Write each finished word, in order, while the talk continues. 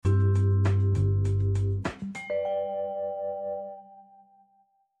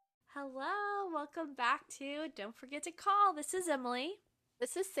welcome back to Don't Forget to Call. This is Emily.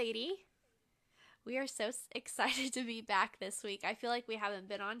 This is Sadie. We are so excited to be back this week. I feel like we haven't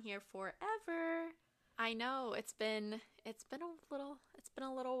been on here forever. I know it's been a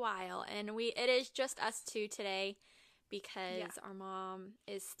little while, and it is just us two today because our mom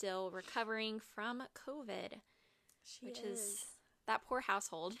is still recovering from COVID, which is that poor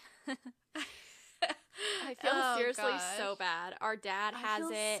household. I feel seriously so bad. Our dad has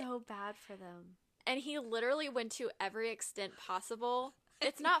it. So bad for them. And he literally went to every extent possible.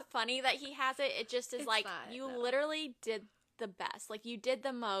 It's not funny that he has it. It just is literally did the best. Like, you did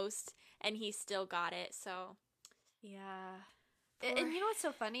the most, and he still got it, so. Yeah. And you know what's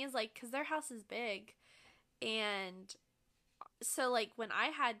so funny is, like, because their house is big, and so, like, when I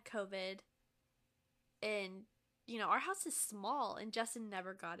had COVID, and, you know, our house is small, and Justin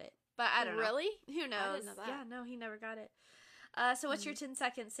never got it. But I don't know. Really? Who knows? I didn't know that. Yeah, no, he never got it. So what's your 10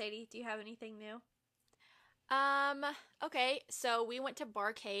 seconds, Sadie? Do you have anything new? Okay, so we went to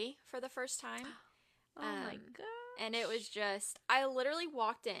Barcay for the first time. Oh my gosh. And it was just, I literally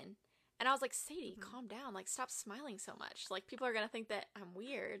walked in, and I was like, Sadie, calm down. Like, stop smiling so much. Like, people are going to think that I'm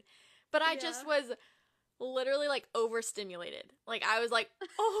weird. But I just was literally, like, overstimulated. Like, I was like,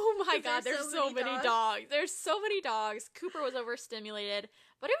 oh my God, there's so many dogs. There's so many dogs. Cooper was overstimulated.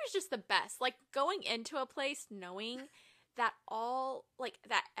 But it was just the best. Like, going into a place knowing that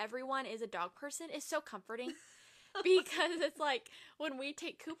that everyone is a dog person is so comforting. Because it's like, when we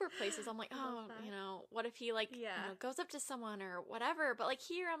take Cooper places, I'm like, oh, you know, what if he, like, you know, goes up to someone or whatever. But, like,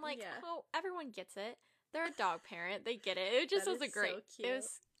 here, I'm like, oh, everyone gets it. They're a dog parent. They get it. It just was a great, so cute.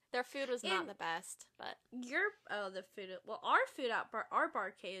 Their food was not the best, but. The food, well, our food at our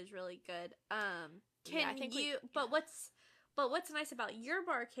Barcay is really good. But what's nice about your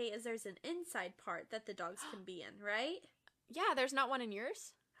Barcay is there's an inside part that the dogs can be in, right? Yeah, there's not one in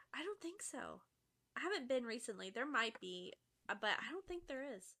yours? I don't think so. I haven't been recently. There might be, but I don't think there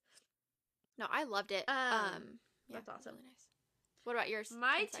is. No, I loved it. That's awesome. Really nice. What about yours?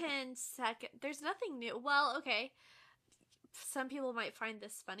 My 10 second. There's nothing new. Well, okay. Some people might find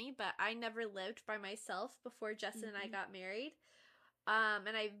this funny, but I never lived by myself before Justin and I got married. And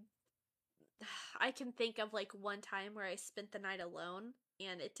I can think of like one time where I spent the night alone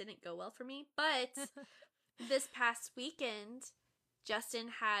and it didn't go well for me. But this past weekend, Justin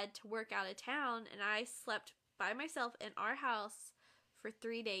had to work out of town, and I slept by myself in our house for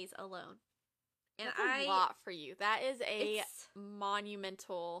 3 days alone. And that's a lot for you. That is a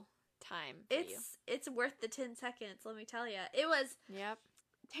monumental time for you. It's worth the 10 seconds, let me tell you. It was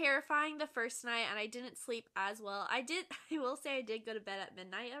terrifying the first night, and I didn't sleep as well. I will say I did go to bed at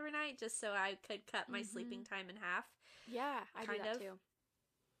midnight every night just so I could cut my sleeping time in half. Yeah, I do that too.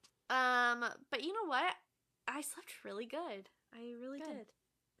 But you know what? I slept really good. I really did.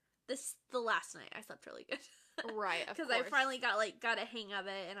 The last night I slept really good. Right, of course. Because I finally got a hang of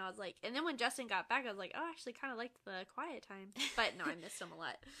it, and I was like, and then when Justin got back, I was like, oh, I actually kind of liked the quiet time. But no, I missed him a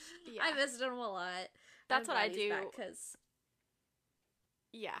lot. Yeah. I missed him a lot. That's what I do. That's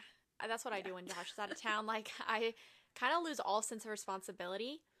what I do when Josh is out of town. Like, I kind of lose all sense of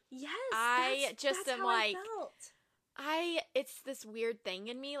responsibility. Yes, that's how I felt. It's this weird thing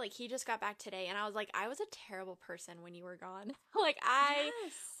in me. Like, he just got back today, and I was like, I was a terrible person when you were gone. Like, I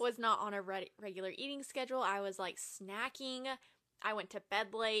was not on a regular eating schedule. I was, like, snacking. I went to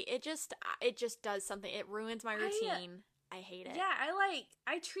bed late. It just does something. It ruins my routine. I hate it. Yeah,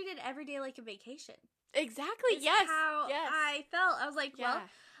 I treated every day like a vacation. Exactly. It's how I felt. I was like, well,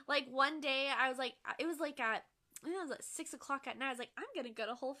 like, one day, I was like, it was like at 6 o'clock at night. I was like, I'm gonna go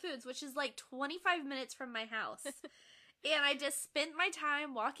to Whole Foods, which is like 25 minutes from my house. And I just spent my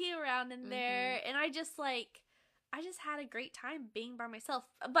time walking around in there, and I just had a great time being by myself.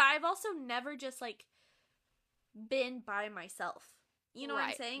 But I've also never just, like, been by myself. You know what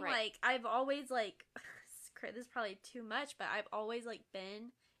I'm saying? Right. Like, I've always, like, this is probably too much, but I've always, like,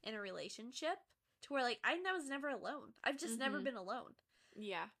 been in a relationship to where, like, I was never alone. I've just never been alone.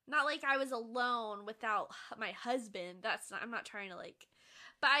 Yeah. Not like I was alone without my husband. That's not, I'm not trying to, like,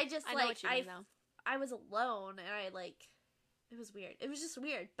 but I just, I was alone, and it was weird. It was just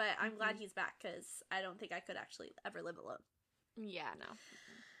weird, but I'm glad he's back, because I don't think I could actually ever live alone. Yeah, no.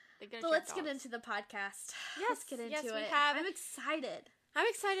 But let's get into the podcast. Yes, let's get into it. I'm excited. I'm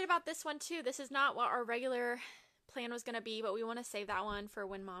excited about this one, too. This is not what our regular plan was going to be, but we want to save that one for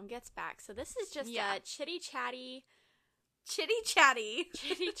when Mom gets back. So this is just a chitty-chatty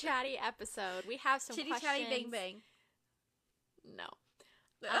episode. We have some questions. Chitty-chatty bang-bang. No.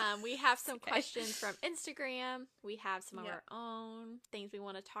 We have some questions from Instagram. We have some of our own things we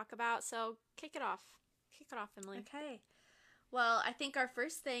want to talk about. So kick it off. Kick it off, Emily. Okay. Well, I think our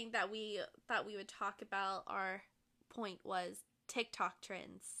first thing that we thought we would talk about, our point was TikTok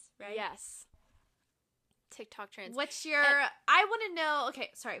trends, right? Yes. TikTok trends. What's your... I want to know...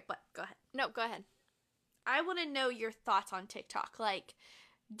 Okay, sorry, what? Go ahead. No, go ahead. I want to know your thoughts on TikTok. Like,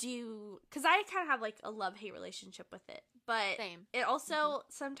 because I kind of have, like, a love-hate relationship with it. But Same. it also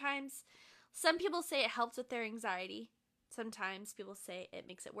sometimes... Some people say it helps with their anxiety. Sometimes people say it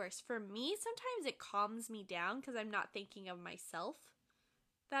makes it worse. For me, sometimes it calms me down because I'm not thinking of myself.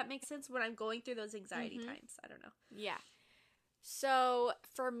 That makes sense when I'm going through those anxiety times. I don't know. Yeah. So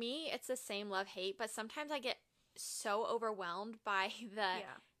for me, it's the same love-hate, but sometimes I get so overwhelmed by the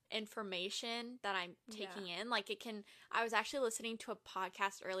information that I'm taking in. Like I was actually listening to a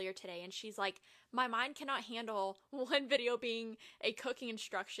podcast earlier today, and she's like, my mind cannot handle one video being a cooking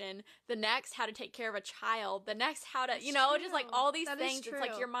instruction, the next how to take care of a child, the next how to, just like all these things. It's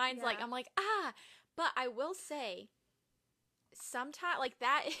like your mind's like, I'm like, but I will say sometimes like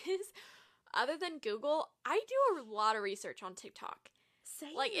that is, other than Google, I do a lot of research on TikTok.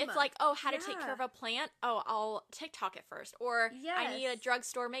 Same. Like, it's like, oh, how to take care of a plant? Oh, I'll TikTok it first. Or I need a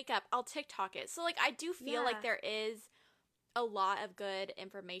drugstore makeup. I'll TikTok it. So, like, I do feel like there is a lot of good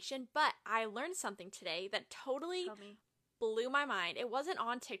information. But I learned something today that totally blew my mind. It wasn't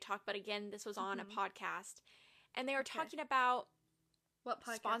on TikTok, but again, this was on a podcast. And they were talking about... What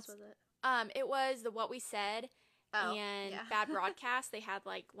podcast was it? It was the What We Said and Bad Broadcast. They had,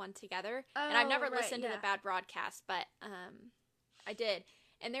 like, one together. And I've never listened to the Bad Broadcast, but... I did.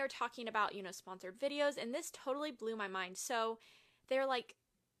 And they were talking about, sponsored videos, and this totally blew my mind. So they're like,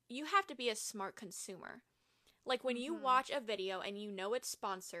 you have to be a smart consumer. Like, when you watch a video and you know it's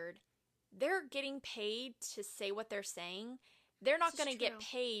sponsored, they're getting paid to say what they're saying. They're not going to get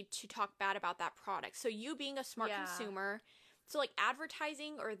paid to talk bad about that product. So you being a smart consumer, so like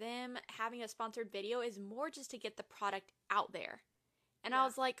advertising or them having a sponsored video is more just to get the product out there. And I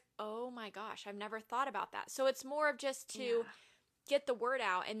was like, oh my gosh, I've never thought about that. So it's more of just to... get the word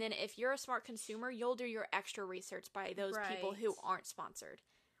out, and then if you're a smart consumer, you'll do your extra research by those people who aren't sponsored.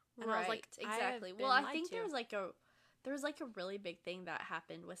 And I was like, exactly. Well, I think there was like a really big thing that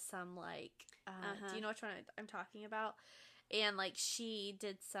happened with some like do you know which one I'm talking about? And like she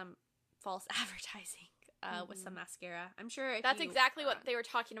did some false advertising with some mascara. I'm sure that's exactly what they were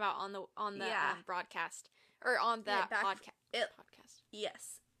talking about on the broadcast or on the podcast.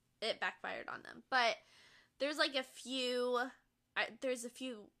 Yes, it backfired on them, but there's like a few. There's a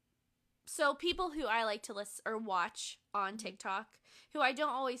few, so people who I like to listen or watch on TikTok, who I don't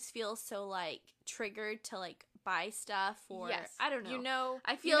always feel so like triggered to like buy stuff or I don't know.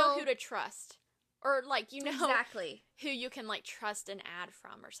 I feel who to trust, or like exactly who you can like trust an ad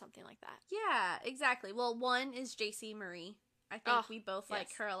from or something like that. Yeah, exactly. Well, one is JC Marie. I think we both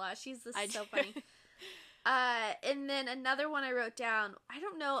like her a lot. She's so funny. And then another one I wrote down, I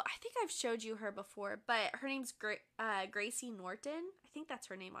don't know, I think I've showed you her before, but her name's Gracie Norton. I think that's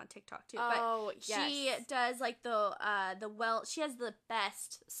her name on TikTok too. Oh, but she does like she has the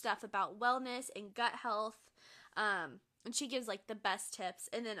best stuff about wellness and gut health. And she gives like the best tips.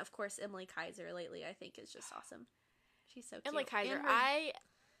 And then of course Emily Kaiser lately I think is just awesome. She's so cute. Emily Kaiser,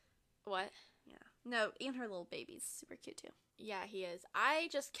 what? Yeah. No, and her little baby's super cute too. Yeah, he is. I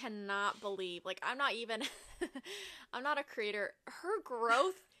just cannot believe, like, I'm not a creator. Her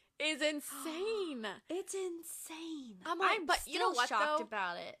growth is insane. It's insane. I'm like, but you know what, shocked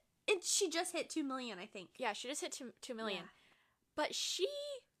about it. And she just hit 2 million, I think. Yeah, she just hit 2 million. Yeah. But she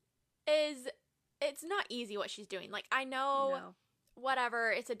is, it's not easy what she's doing. Like, I know,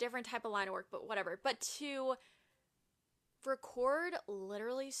 whatever, it's a different type of line of work, but whatever. But to record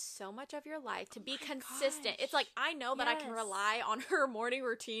literally so much of your life, to be consistent. It's like, I know that I can rely on her morning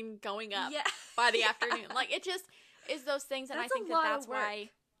routine going up by the afternoon. Like, it just is those things, and I think that's why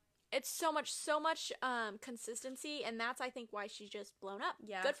it's so much consistency, and that's, I think, why she's just blown up.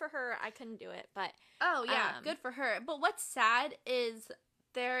 Yeah. Good for her. I couldn't do it, but... Oh, yeah, good for her. But what's sad is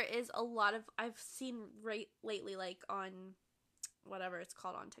there is a lot of... I've seen lately, like, on whatever it's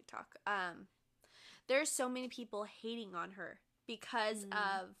called on TikTok, there's so many people hating on her because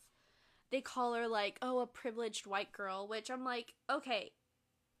of, they call her like, oh, a privileged white girl, which I'm like, okay.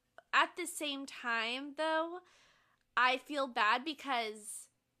 At the same time, though, I feel bad because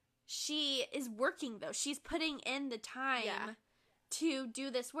she is working, though. She's putting in the time to do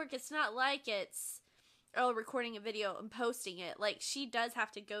this work. It's not like it's, recording a video and posting it. Like, she does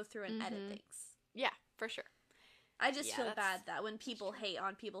have to go through and edit things. Yeah, for sure. I just feel bad that when people hate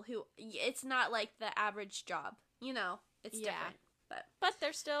on people who, it's not like the average job, it's different, but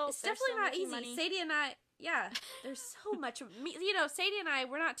it's definitely not easy. Money. Sadie and I, there's so much, Sadie and I,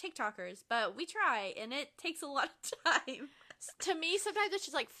 we're not TikTokers, but we try, and it takes a lot of time. To me, sometimes it's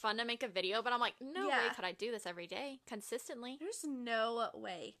just like fun to make a video, but I'm like, no Yeah. way could I do this every day consistently. There's no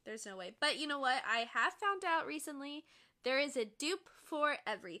way. There's no way. But you know what? I have found out recently there is a dupe for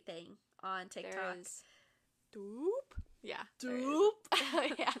everything on TikTok. There is dupe. Yeah. Dupe.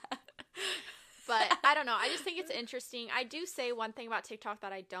 Yeah. But I don't know. I just think it's interesting. I do say one thing about TikTok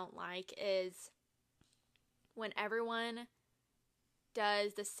that I don't like is when everyone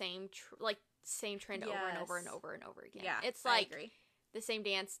does the same same trend over and over and over and over again. Yeah, it's I like agree. the same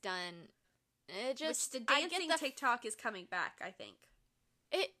dance done. It just Which the dancing TikTok is coming back, I think.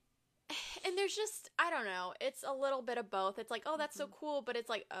 And there's just, I don't know, it's a little bit of both. It's like, oh, that's so cool, but it's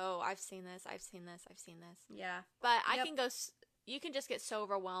like, oh, I've seen this. Yeah. But I can go, you can just get so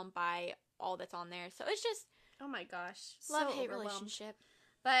overwhelmed by all that's on there. So it's just, Oh my gosh. love-hate overwhelmed. relationship.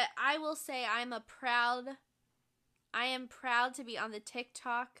 But I will say I am proud to be on the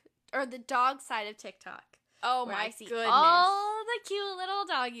TikTok, or the dog side of TikTok. Oh where my I see goodness. all the cute little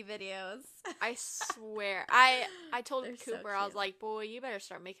doggy videos. I swear. I told They're so Cooper, I was cute. like, boy, you better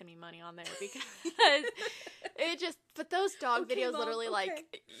start making me money on there because it just, but those dog Okay, videos Mom, literally okay.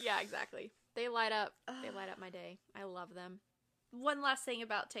 like, yeah, exactly. They light up my day. I love them. One last thing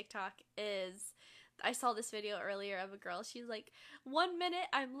about TikTok is I saw this video earlier of a girl. She's like, 1 minute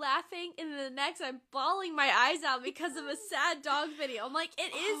I'm laughing and then the next I'm bawling my eyes out because of a sad dog video. I'm like,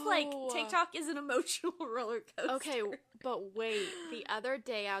 it is like TikTok is an emotional roller coaster. Okay, but wait. The other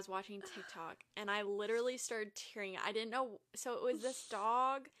day I was watching TikTok and I literally started tearing. I didn't know. So it was this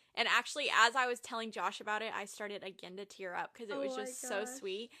dog. And actually, as I was telling Josh about it, I started again to tear up because it was my just so gosh.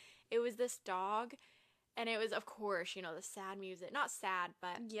 sweet. It was this dog. And it was, of course, you know, the sad music. Not sad,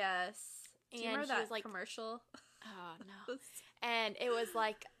 but... Yes. Do you And remember he that was like, commercial? oh, no. And it was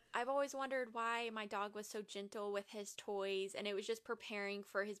like, I've always wondered why my dog was so gentle with his toys, and it was just preparing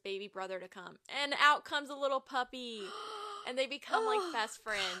for his baby brother to come. And out comes a little puppy, and they become like best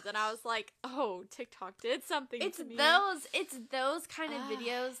friends. And I was like, oh, TikTok did something to me. It's those kind of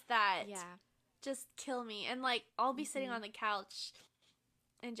videos that Yeah. just kill me. And like, I'll be sitting on the couch,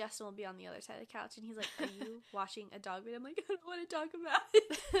 and Justin will be on the other side of the couch, and he's like, "Are you watching a dog video?" I'm like, "I don't want to talk about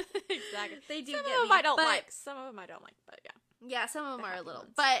it." Exactly. They do Some get of them me, I don't but- like. Some of them I don't like, but yeah. Yeah, some of them The are a happy little.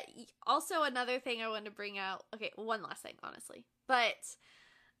 ones. But also another thing I want to bring out. Okay, one last thing, honestly. But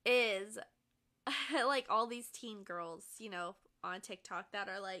is like all these teen girls, you know, on TikTok that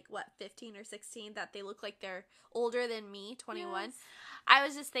are like, what, 15 or 16, that they look like they're older than me, 21. Yes. I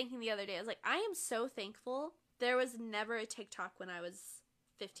was just thinking the other day, I was like, I am so thankful there was never a TikTok when I was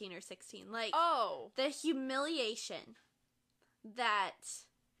 15 or 16. Like, Oh. the humiliation that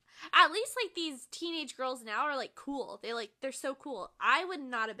at least like these teenage girls now are like cool. They're so cool. I would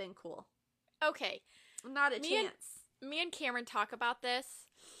not have been cool. Okay. Not a chance. Me and Cameron talk about this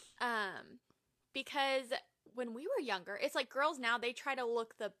because when we were younger, it's like girls now, they try to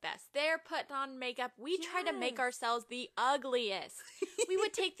look the best. They're putting on makeup. We try to make Yes. ourselves the ugliest. We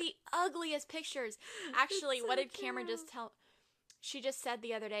would take the ugliest pictures. Actually, It's what so did Cameron true. just tell? She just said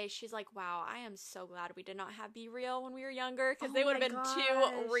the other day, she's like, wow, I am so glad we did not have Be Real when we were younger because Oh they would have my been gosh.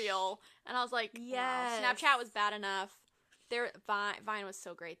 too real. And I was like, Yes. wow, Snapchat was bad enough. Vine was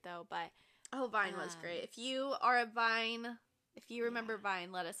so great though, but Oh, Vine was great. If you are a Vine, if you remember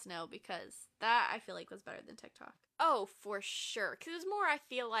Vine, let us know, because that I feel like was better than TikTok. oh, for sure. Because it was more, I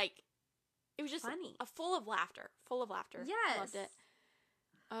feel like, it was just Funny. full of laughter. Full of laughter. Yes. Loved it.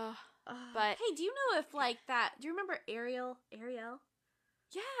 But- hey, do you know if like that? Do you remember Ariel?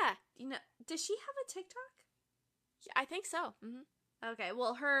 Yeah. You know, does she have a TikTok? I think so. Mm-hmm. Okay,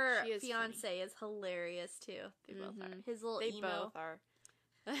 well, her She is fiance is hilarious too. They both are. His little They emo. both are.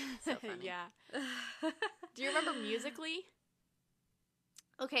 So funny. Yeah. Do you remember Musically?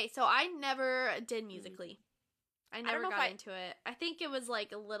 Okay, so I never did Musically. I never know if got I- into it. I think it was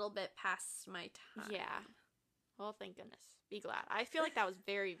like a little bit past my time. Yeah. Well, thank goodness. Be glad. I feel like that was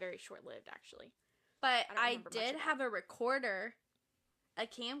very, very short-lived, actually. But I don't I remember much did about have a recorder, a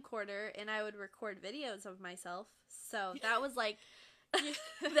camcorder, and I would record videos of myself. So that was like,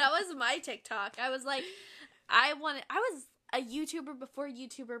 that was my TikTok. I was like, I was a YouTuber before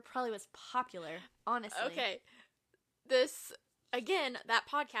YouTuber probably was popular, honestly. Okay. This, again, that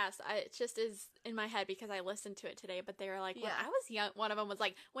podcast, it just is in my head because I listened to it today, but they were like, when Yeah. I was young, one of them was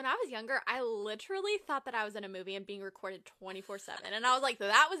like, when I was younger, I literally thought that I was in a movie and being recorded 24/7. And I was like,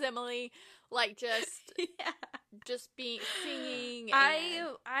 that was Emily, like, just, Yeah. just being, singing.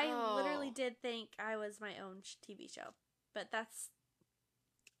 And, I literally oh. did think I was my own TV show. But that's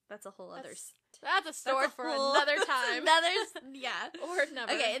a whole other... That's a story for another time. Yeah. Or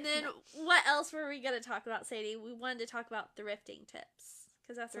never. Okay, and then what else were we going to talk about, Sadie? We wanted to talk about thrifting tips,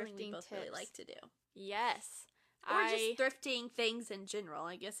 because that's something we Thrifting both really tips. like to do. Yes. Or just thrifting things in general.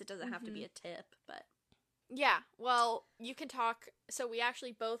 I guess it doesn't have to be a tip, but. Yeah, well, you can talk. So we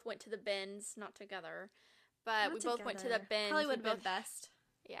actually both went to the bins, not together, but we both went to the bins. Probably would have been best.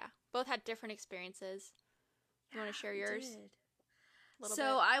 Yeah, both had different experiences. You want to share yours?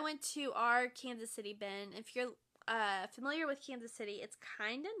 So I went to our Kansas City bin. If you're familiar with Kansas City, it's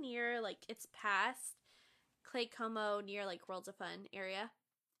kind of near, like, it's past Clay Como, near, like, Worlds of Fun area.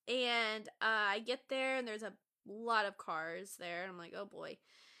 And I get there, and there's a lot of cars there. And I'm like, oh, boy.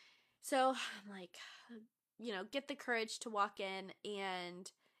 So I'm like, you know, get the courage to walk in.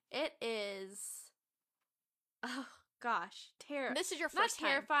 And it is, oh, gosh, This is your first time.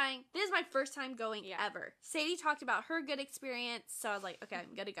 Not terrifying. This is my first time going ever. Sadie talked about her good experience, so I was like, okay,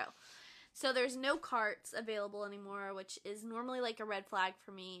 I'm good to go. So there's no carts available anymore, which is normally like a red flag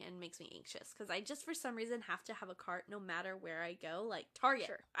for me and makes me anxious because I just for some reason have to have a cart no matter where I go. Like Target,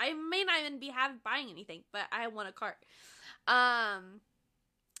 sure. I may not even be buying anything, but I want a cart.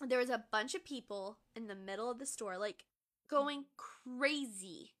 There was a bunch of people in the middle of the store, like going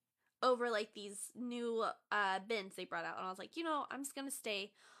crazy over like these new bins they brought out, and I was like, you know, I'm just gonna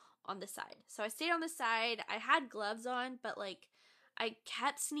stay on the side. So I stayed on the side. I had gloves on, but like I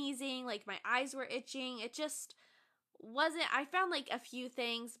kept sneezing, like my eyes were itching. It just wasn't, I found like a few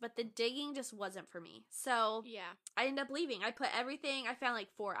things, but the digging just wasn't for me. So yeah, I ended up leaving. I put everything, I found like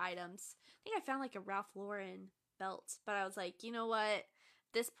 4 items. I think I found like a Ralph Lauren belt, but I was like, you know what?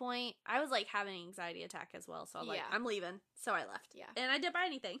 This point, I was like having an anxiety attack as well, so I was like, I'm leaving. So I left. Yeah. And I didn't buy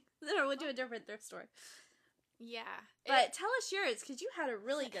anything. Then I went to a different thrift store. Yeah. But tell us yours, because you had a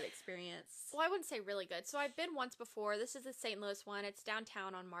really good experience. Well, I wouldn't say really good. So I've been once before. This is the St. Louis one. It's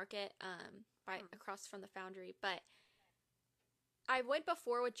downtown on Market, across from the Foundry. But I went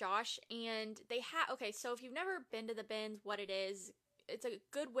before with Josh, and they had, okay, so if you've never been to the bins, what it is, it's a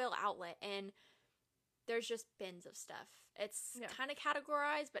Goodwill outlet, and there's just bins of stuff. It's kind of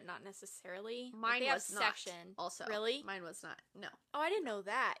categorized, but not necessarily. Mine like, was not. Section. Also, really? Mine was not. No. Oh, I didn't know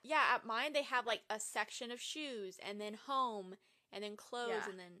that. Yeah, at mine they have like a section of shoes, and then home, and then clothes,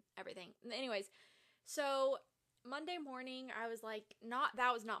 and then everything. Anyways, so Monday morning, I was like,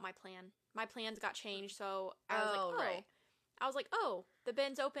 that was not my plan. My plans got changed, so I was like, the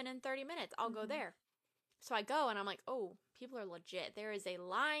bin's open in 30 minutes. I'll go there. So I go, and I'm like, oh, people are legit. There is a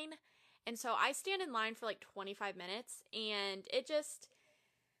line. And so I stand in line for like 25 minutes, and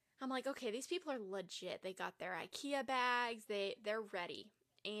I'm like, okay, these people are legit. They got their IKEA bags. They're ready.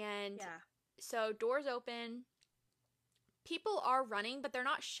 And so doors open. People are running, but they're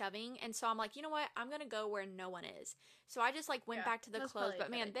not shoving. And so I'm like, you know what? I'm going to go where no one is. So I just like went back to the clothes.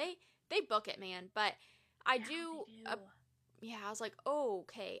 But man, they book it, man. But I do. I was like, oh,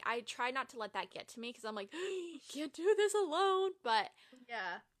 okay. I try not to let that get to me because I'm like, can't do this alone. But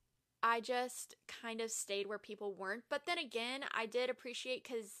I just kind of stayed where people weren't. But then again, I did appreciate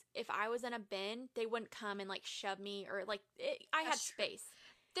because if I was in a bin, they wouldn't come and like shove me or like I had space.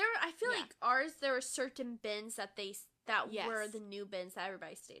 I feel like ours, there were certain bins that were the new bins that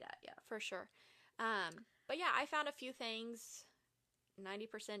everybody stayed at. Yeah, for sure. But yeah, I found a few things.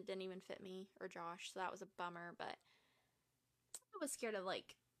 90% didn't even fit me or Josh, so that was a bummer. But I was scared of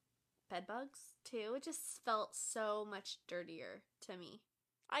like bed bugs too. It just felt so much dirtier to me.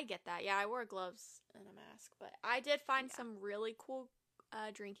 I get that. Yeah, I wore gloves and a mask, but I did find some really cool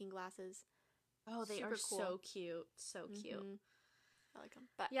drinking glasses. Oh, they are cool. So cute. So cute. I like them.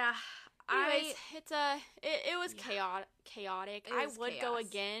 But yeah, anyways, it was chaotic. I would go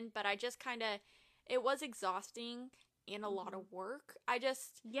again, but I just kind of, it was exhausting and a lot of work. I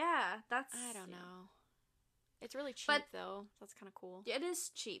don't know. It's really cheap though. That's kind of cool. It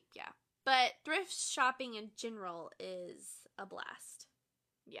is cheap, yeah. But thrift shopping in general is a blast.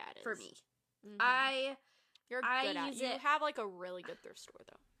 Yeah, it is. For me. You're good at it. You have like a really good thrift store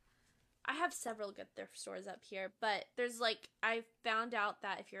though. I have several good thrift stores up here, but there's like, I found out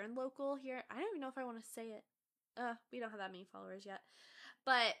that if you're in local here, I don't even know if I want to say it. We don't have that many followers yet.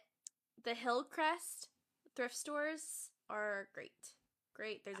 But the Hillcrest thrift stores are great.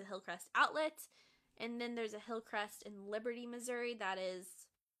 Great. There's a Hillcrest outlet, and then there's a Hillcrest in Liberty, Missouri that is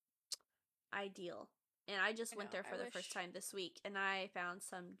ideal. And I just went there for the first time this week, and I found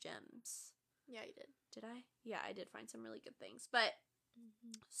some gems. Yeah, you did. Did I? Yeah, I did find some really good things. But,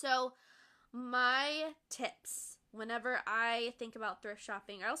 so, my tips, whenever I think about thrift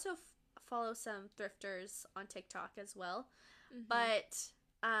shopping, I also follow some thrifters on TikTok as well. But,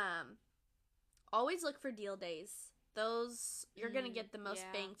 always look for deal days. Those, you're going to get the most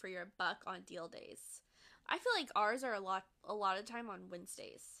bang for your buck on deal days. I feel like ours are a lot of time on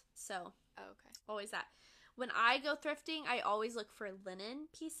Wednesdays. So, always that. When I go thrifting, I always look for linen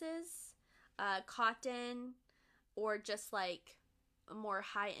pieces, cotton, or just like more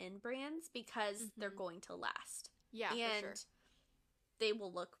high-end brands because they're going to last. Yeah, for sure. And they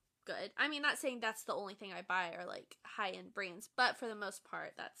will look good. I mean, not saying that's the only thing I buy are like high-end brands, but for the most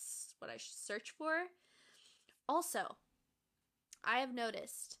part, that's what I should search for. Also, I have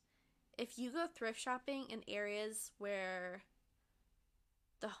noticed if you go thrift shopping in areas where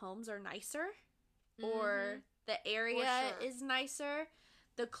the homes are nicer or the area is nicer,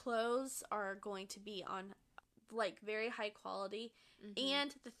 the clothes are going to be on like very high quality,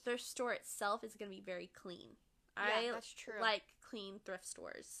 and the thrift store itself is going to be very clean. Yeah, that's true. Like clean thrift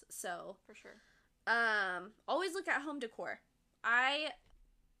stores. So for sure. Always look at home decor. I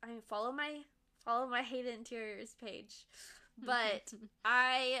follow my Hate Interiors page, but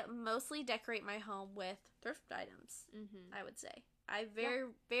I mostly decorate my home with thrift items. I would say I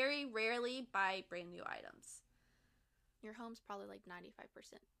very rarely buy brand new items. Your home's probably like 95%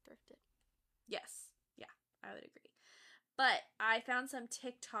 thrifted. Yes, yeah, I would agree. But I found some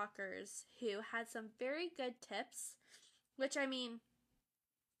TikTokers who had some very good tips, which, I mean,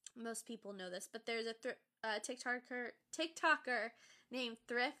 most people know this, but there's a TikToker named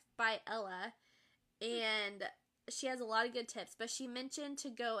Thrift by Ella, and she has a lot of good tips, but she mentioned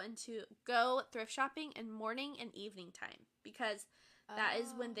to go thrift shopping in morning and evening time, because that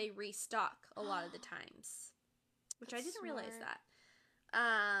is when they restock a lot of the times, which I didn't realize that.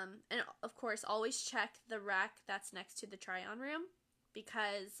 And of course, always check the rack that's next to the try-on room,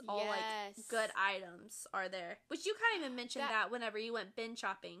 because all like good items are there. Which you kind of even mentioned that whenever you went bin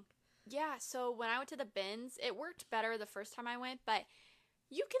shopping. Yeah, so when I went to the bins, it worked better the first time I went, but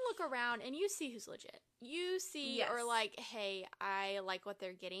you can look around and you see who's legit. You see, or like, hey, I like what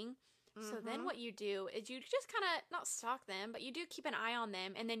they're getting. So then what you do is you just kind of, not stalk them, but you do keep an eye on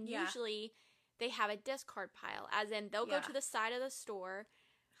them, and then usually they have a discard pile, as in they'll go to the side of the store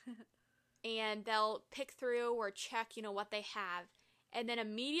and they'll pick through or check, what they have. And then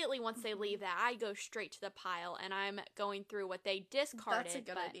immediately once they leave that, I go straight to the pile and I'm going through what they discarded. That's a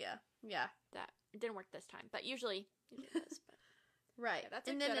good idea. Yeah. That it didn't work this time, but usually it does. But right. Yeah, that's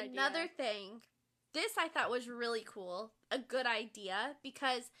a and good then idea. Another thing, this I thought was really cool, a good idea,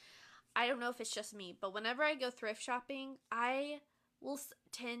 because I don't know if it's just me, but whenever I go thrift shopping, I will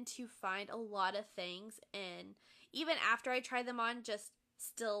tend to find a lot of things, and even after I try them on, just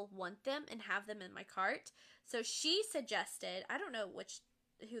still want them and have them in my cart. So she suggested, I don't know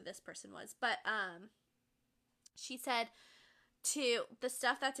who this person was, but she said to the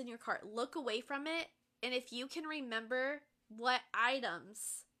stuff that's in your cart, look away from it, and if you can remember what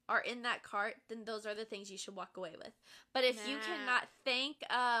items are in that cart, then those are the things you should walk away with. But if you cannot think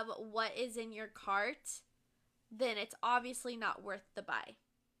of what is in your cart, then it's obviously not worth the buy.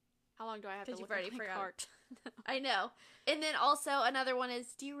 How long do I have to look you've already at my forgot. cart? I know. And then also another one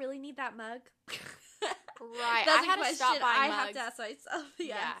is, do you really need that mug? Right. That's I had to stop buying mugs. I have to ask myself.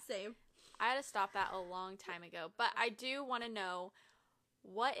 Yeah, same. I had to stop that a long time ago. But I do want to know,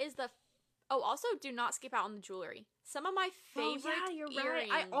 what is the... Oh, also, do not skip out on the jewelry. Some of my favorite earrings... Right.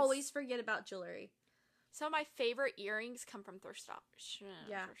 I always forget about jewelry. Some of my favorite earrings come from thrift shops.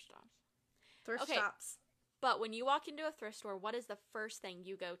 Yeah. Thrift Thrift shops. But when you walk into a thrift store, what is the first thing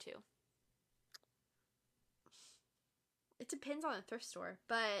you go to? It depends on the thrift store,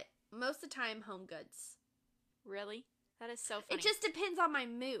 but most of the time, Home Goods. Really? That is so funny. It just depends on my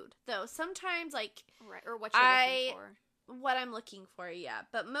mood, though. Sometimes, like... Right, or what you're looking for. What I'm looking for, yeah.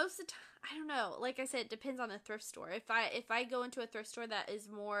 But most of the time, I don't know. Like I said, it depends on the thrift store. If I go into a thrift store that is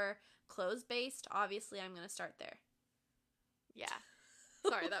more clothes-based, obviously I'm going to start there. Yeah.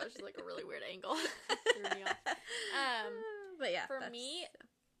 Sorry, that was just like a really weird angle. Threw me off. But yeah.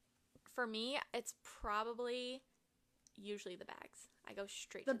 For me, it's probably usually the bags. I go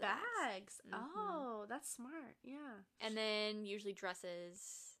straight to the bags. Mm-hmm. Oh, that's smart. Yeah. And then usually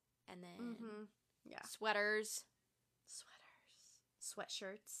dresses, and then yeah, sweaters,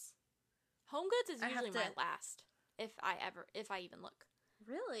 sweatshirts. Home Goods is usually my last, if I even look.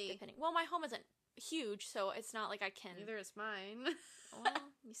 Really? Depending. Well, my home isn't huge, so it's not like I can. Neither is mine. Well,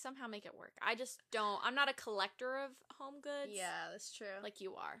 you somehow make it work. I just don't. I'm not a collector of Home Goods. Yeah, that's true. Like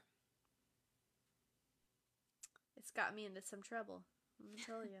you are. It's got me into some trouble. Let me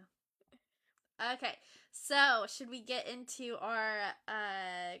tell you. Okay, so should we get into our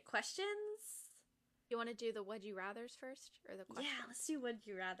questions? You want to do the Would You Rathers first, or the questions? Yeah, let's do Would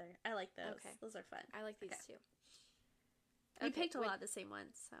You Rather. I like those. Okay. Those are fun. I like these too. We picked a lot of the same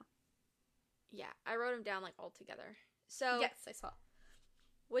ones, so. Yeah, I wrote them down like all together. So yes, I saw.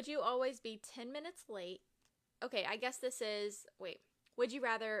 Would you always be 10 minutes late? Okay, I guess this is... Wait. Would you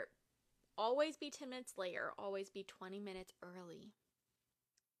rather always be 10 minutes late or always be 20 minutes early?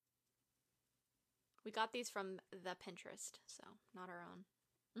 We got these from the Pinterest, so not our own.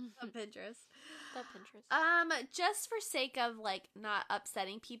 On Pinterest. The Pinterest. Just for sake of, like, not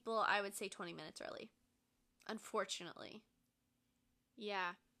upsetting people, I would say 20 minutes early. Unfortunately.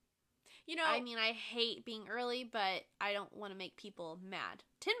 Yeah. You know, I mean, I hate being early, but I don't want to make people mad.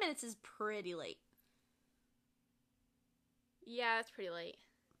 10 minutes is pretty late. Yeah, it's pretty late.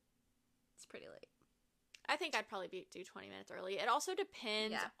 It's pretty late. I think I'd probably do 20 minutes early. It also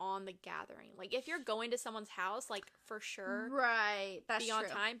depends on the gathering. Like, if you're going to someone's house, like, for sure. Right. That's be on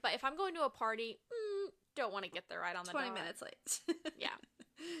time. But if I'm going to a party, don't want to get there right on the 20 dot. minutes late. Yeah.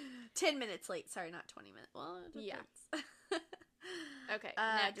 10 minutes late. Sorry, not 20 minutes. Well, yeah. Okay,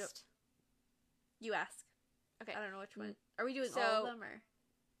 next. You ask. Okay. I don't know which one. Are we doing all of them, or?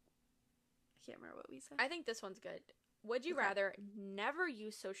 I can't remember what we said. I think this one's good. Would you rather never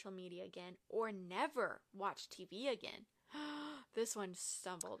use social media again or never watch TV again? This one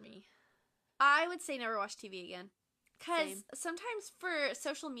stumbled me. I would say never watch TV again. Because sometimes for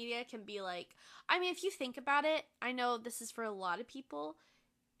social media can be like, I mean, if you think about it, I know this is for a lot of people.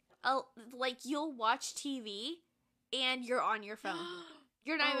 Like, you'll watch TV and you're on your phone.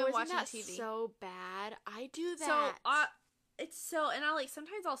 You're not even watching TV. So bad. I do that. So, and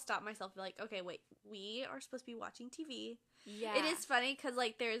sometimes I'll stop myself and be like, okay, wait, we are supposed to be watching TV. Yeah. It is funny because,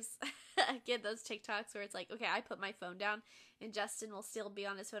 like, there's, again, those TikToks where it's like, okay, I put my phone down and Justin will still be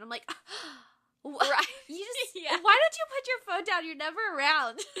on his phone. I'm like, what? Right. You just, why don't you put your phone down? You're never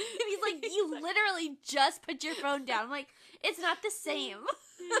around. And he's like, you literally just put your phone down. I'm like, it's not the same.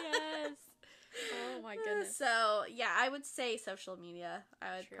 Yes. Oh my goodness. So, yeah, I would say social media.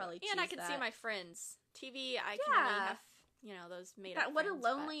 I would probably choose and I can see my friends. TV, I can only have, those made up what friends, a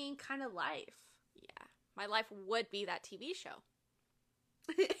lonely kind of life. Yeah. My life would be that TV show.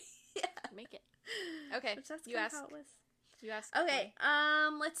 Yeah. Make it. Okay. That's you ask. how it was. You ask. Okay.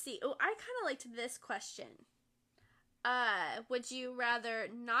 Let's see. Oh, I kind of liked this question. Would you rather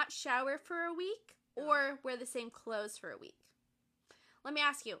not shower for a week or wear the same clothes for a week? Let me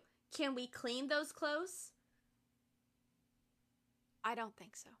ask you. Can we clean those clothes? I don't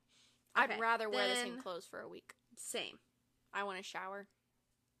think so. Okay, I'd rather wear the same clothes for a week. Same. I want to shower.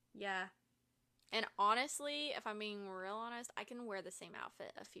 Yeah. And honestly, if I'm being real honest, I can wear the same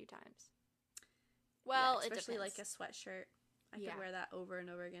outfit a few times. Well, yeah, especially it depends. like a sweatshirt. I could wear that over and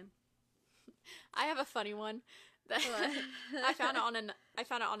over again. I have a funny one that I found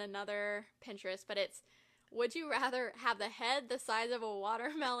it on another Pinterest, but it's, would you rather have the head the size of a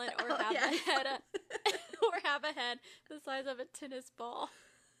watermelon or have a head the size of a tennis ball?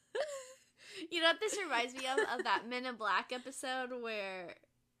 You know what this reminds me of that Men in Black episode where...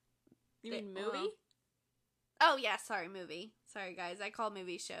 You mean movie? Oh, yeah, sorry, movie. Sorry, guys, I call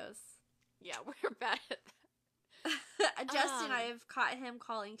movie shows. Yeah, we're bad at that. Justin, I have caught him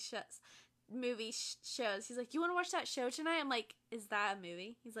calling movie shows. He's like, you want to watch that show tonight? I'm like, is that a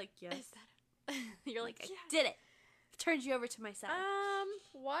movie? He's like, yes. Is that You're like, I did it. Turned you over to my side.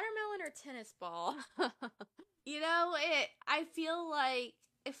 Watermelon or tennis ball? You know, I feel like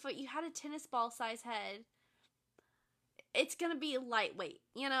if you had a tennis ball size head, it's gonna be lightweight,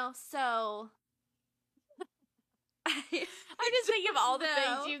 so I'm just thinking of all the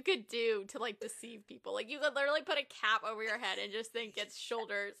things you could do to, like, deceive people. Like, you could literally put a cap over your head and just think it's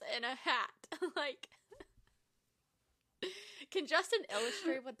shoulders and a hat. Like, can Justin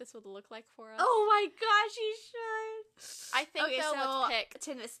illustrate what this would look like for us? Oh my gosh, he should. I think let's pick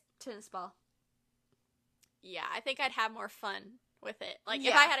tennis ball. Yeah, I think I'd have more fun with it. Like,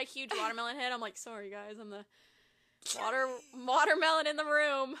 if I had a huge watermelon head, I'm like, sorry guys, I'm the watermelon in the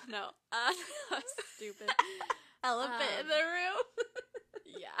room. No, that's stupid. Elephant in the room.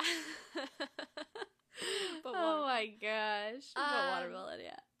 Yeah. But oh my gosh. But watermelon,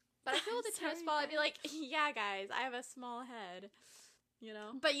 yeah. But I feel with the tennis ball, I'd be like, yeah, guys, I have a small head.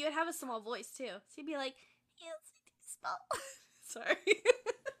 But you would have a small voice, too. So you'd be like, it's small. Sorry.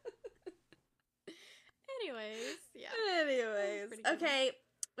 Anyways. Okay.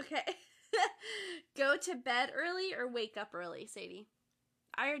 Go to bed early or wake up early, Sadie?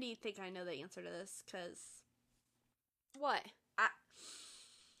 I already think I know the answer to this, because... What?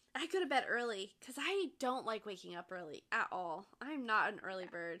 I go to bed early, because I don't like waking up early at all. I'm not an early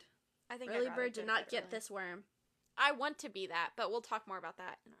bird. I think early bird did not get this worm. I want to be that, but we'll talk more about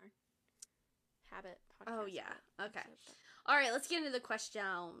that in our habit podcast. Oh, yeah. Okay. All right, let's get into the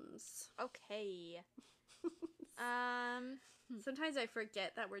questions. Okay. Sometimes I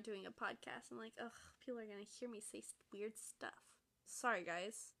forget that we're doing a podcast. I'm like, ugh, people are going to hear me say weird stuff. Sorry,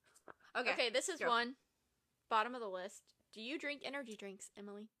 guys. Okay, this is one. Bottom of the list. Do you drink energy drinks,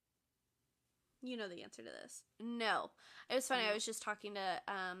 Emily? You know the answer to this. No. It was funny. I was just talking to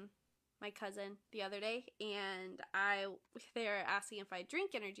my cousin the other day, and they were asking if I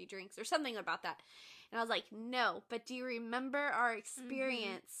drink energy drinks or something about that. And I was like, no, but do you remember our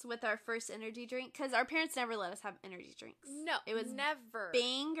experience with our first energy drink? Because our parents never let us have energy drinks. No, it was never.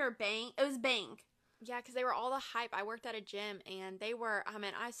 Bang or Bang. It was Bang. Yeah, because they were all the hype. I worked at a gym, and they were,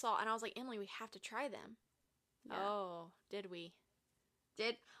 I saw, and I was like, Emily, we have to try them. Yeah. Oh, did we?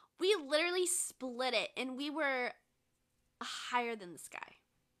 We literally split it, and we were higher than the sky.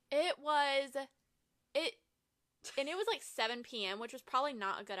 It was like 7 p.m., which was probably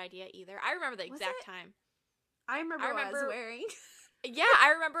not a good idea either. I remember the exact time. I remember what I was wearing. Yeah,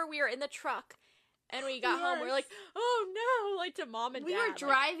 I remember we were in the truck, and we got home. We were like, oh no, like to mom and dad. We were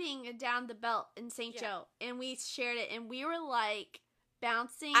driving down the belt in St. Joe, and we shared it, and we were like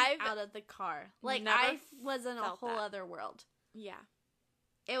bouncing out of the car. Like I was in a whole other world. Yeah.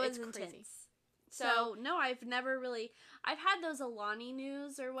 It was intense. Crazy. So no, I've had those Alani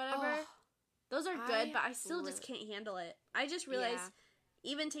News or whatever. Oh, those are good, but I still just can't handle it. I just realized,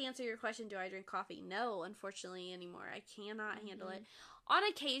 even to answer your question, do I drink coffee? No, unfortunately, anymore. I cannot handle it. On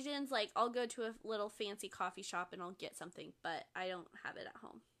occasions, like, I'll go to a little fancy coffee shop and I'll get something, but I don't have it at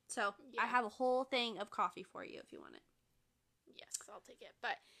home. So, I have a whole thing of coffee for you if you want it. Yes, I'll take it.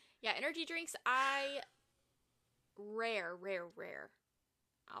 But, yeah, energy drinks, rare.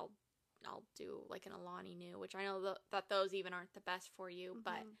 I'll do, like, an Alani Nu, which I know that those even aren't the best for you,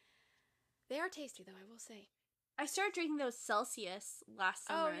 but they are tasty, though, I will say. I started drinking those Celsius last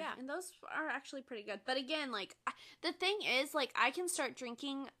summer, and those are actually pretty good. But again, like, the thing is, like, I can start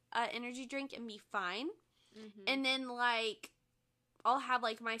drinking an energy drink and be fine, and then, like, I'll have,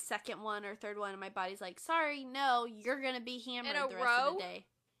 like, my second one or third one, and my body's like, sorry, no, you're gonna be hammered the rest of the day.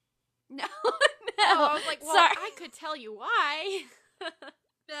 No, no. Oh, I was like, well, sorry. I could tell you why.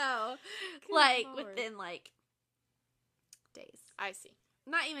 No. Like, within, like, days. I see.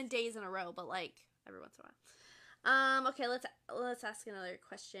 Not even days in a row, but, like, every once in a while. Okay, let's ask another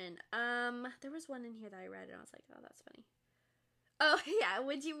question. There was one in here that I read and I was like, oh, that's funny. Oh, yeah,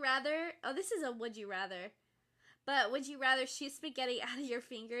 would you rather, this is a would you rather, but would you rather shoot spaghetti out of your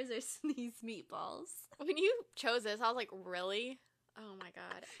fingers or sneeze meatballs? When you chose this, I was like, really? Oh my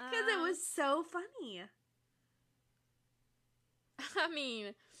god. Because it was so funny. I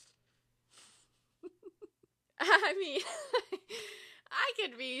mean, I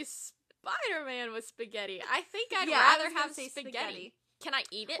could be Spider-Man with spaghetti. I think I'd rather have spaghetti. Can I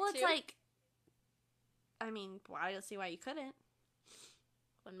eat it too? Well, it's like, I mean, I don't see why you couldn't.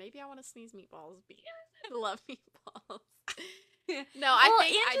 Well, maybe I want to sneeze meatballs because I love meatballs. No, I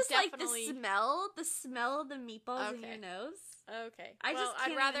think I just definitely like the smell of the meatballs in your nose. Okay. I'd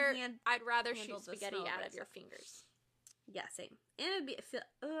rather shoot spaghetti out of your fingers. Yeah, same. And it'd be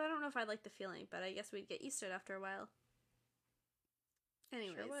I don't know if I'd like the feeling, but I guess we'd get used to it after a while.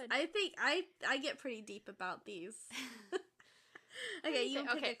 Anyways, sure I think I get pretty deep about these. Okay, you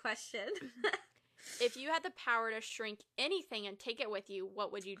pick a question. If you had the power to shrink anything and take it with you,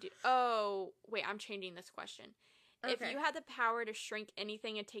 what would you do? Oh, wait, I'm changing this question. Okay. If you had the power to shrink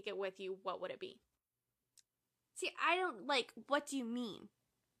anything and take it with you, what would it be? See, I don't, like, what do you mean?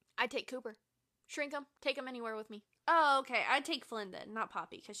 I'd take Cooper. Shrink him. Take him anywhere with me. Oh, okay. I'd take Flinda, not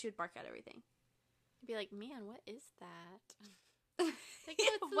Poppy, because she would bark at everything. I'd be like, man, what is that? Like,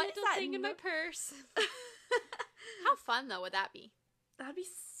 what's the little thing in my purse? How fun, though, would that be? That'd be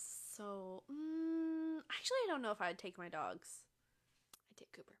so... actually, I don't know if I'd take my dogs. I'd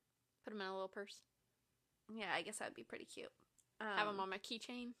take Cooper. Put him in a little purse. Yeah, I guess that'd be pretty cute. Have him on my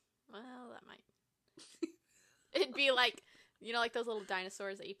keychain? Well, that might. It'd be like, you know, like those little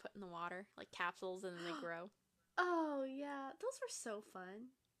dinosaurs that you put in the water, like capsules, and then they grow. Oh, yeah. Those were so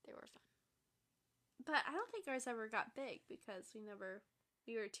fun. They were fun. But I don't think ours ever got big because we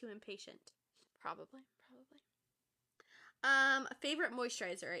were too impatient. Probably. Favorite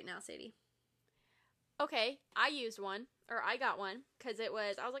moisturizer right now, Sadie? Okay, I used one, or I got one, because I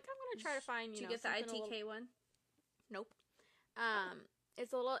was like, I'm going to try to find, Did you get the ITK one? Nope.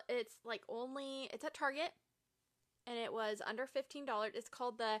 It's at Target, and it was under $15. It's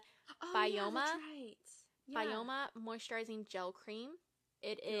called the Bioma. Yeah, that's right. Yeah. Bioma Moisturizing Gel Cream.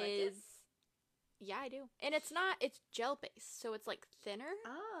 It is... like it? Yeah, I do. And it's gel-based, so it's, like, thinner.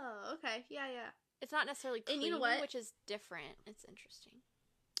 Oh, okay. Yeah. It's not necessarily creamy, you know what? which is different. It's interesting.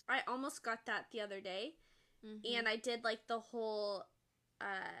 I almost got that the other day, and I did, like, the whole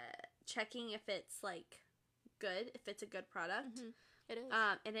checking if it's, like, good, if it's a good product. It is.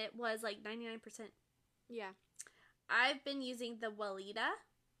 And it was, like, 99%. Yeah. I've been using the Weleda,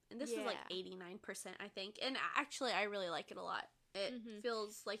 and this was, like, 89%, I think. And actually, I really like it a lot. It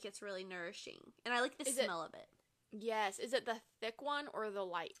feels like it's really nourishing. And I like the smell of it. Yes. Is it the thick one or the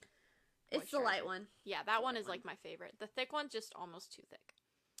light? It's the light one. Yeah, that one is like my favorite. The thick one's just almost too thick.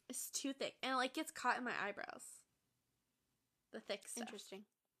 It's too thick, and it like gets caught in my eyebrows. The thick stuff. Interesting.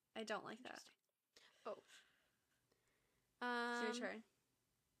 I don't like that. Oh. It's your turn.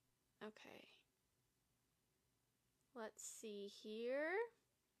 Okay. Let's see here.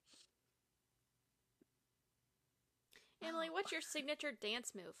 Emily, what's your signature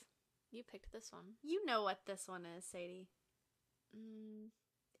dance move? You picked this one. You know what this one is, Sadie.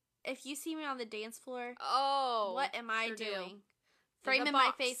 If you see me on the dance floor, what am I doing? Framing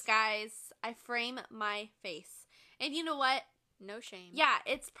my face, guys. I frame my face. And you know what? No shame. Yeah,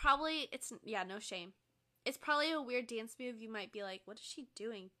 no shame. It's probably a weird dance move. You might be like, what is she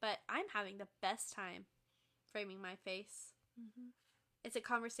doing? But I'm having the best time framing my face. Mm-hmm. It's a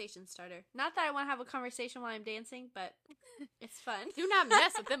conversation starter. Not that I want to have a conversation while I'm dancing, but it's fun. Do not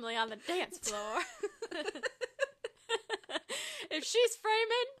mess with Emily on the dance floor. If she's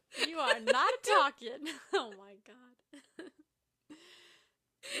framing, you are not talking. Oh my god.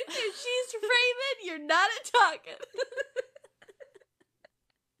 If she's framing, you're not talking.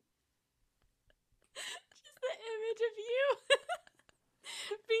 Just the image of you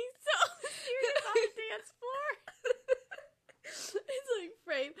being so serious on the dance floor. It's like,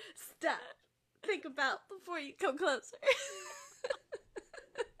 frame, stop. Think about before you come closer.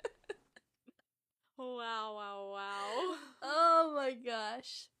 Wow. Oh my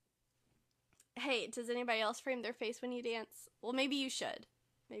gosh. Hey, does anybody else frame their face when you dance? Well, maybe you should.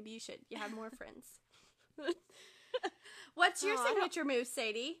 You have more friends. What's your signature move,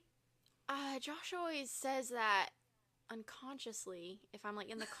 Sadie? Josh always says that unconsciously, if I'm like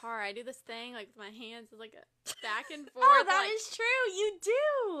in the car, I do this thing like with my hands, it's like a back and forth. Oh, that is true. You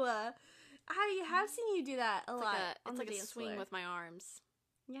do. I have seen you do that a lot. It's like a swing with my arms.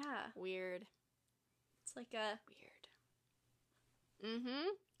 Yeah. Weird. It's like a weird.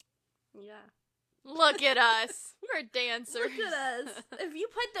 Yeah. Look at us. We're dancers. Look at us. If you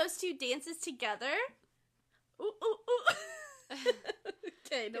put those two dances together, ooh.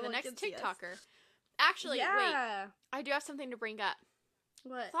 Okay, the next TikToker. Actually, wait. I do have something to bring up.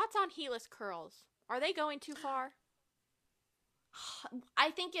 What? Thoughts on heatless curls? Are they going too far?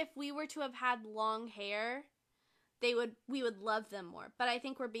 I think if we were to have had long hair, we would love them more. But I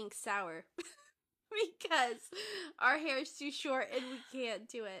think we're being sour because our hair is too short and we can't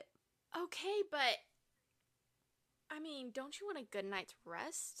do it. Okay, but I mean, don't you want a good night's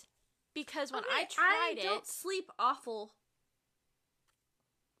rest? Because when I tried I don't sleep awful.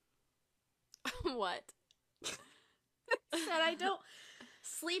 What? Said I don't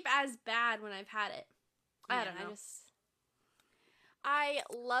sleep as bad when I've had it. I don't know. I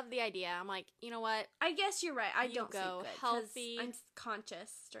love the idea. I'm like, you know what? I guess you're right. I don't go sleep good healthy. I'm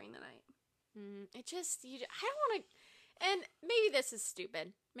conscious during the night. I don't want to, and maybe this is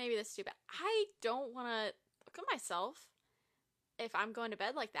stupid. I don't want to look at myself if I'm going to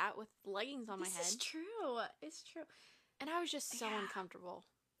bed like that with leggings on my head. It's true. And I was just so uncomfortable.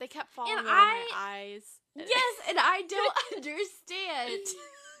 They kept falling over my eyes. Yes, and I don't understand.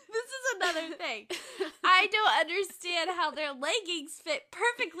 This is another thing. I don't understand how their leggings fit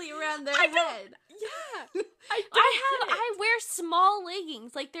perfectly around their head. Yeah. I wear small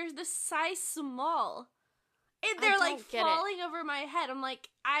leggings. Like, there's this size small. And they're like falling over my head. I'm like,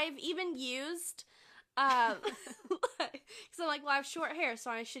 I've even used because I'm like, well, I have short hair, so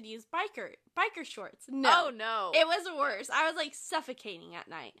I should use biker shorts. No. Oh no. It was worse. I was like suffocating at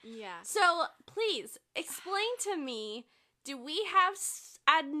night. Yeah. So please explain to me, do we have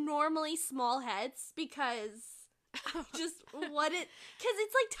abnormally small heads? Because because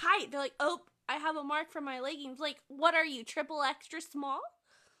it's like tight. They're like, oh, I have a mark from my leggings. Like, what are you, triple extra small?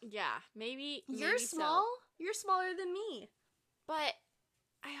 Yeah, maybe you're small. So. You're smaller than me. But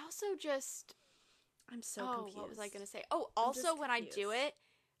I also just I'm so confused. What was I going to say? Oh, also when I do it,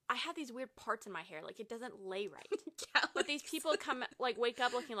 I have these weird parts in my hair. Like, it doesn't lay right. But these people wake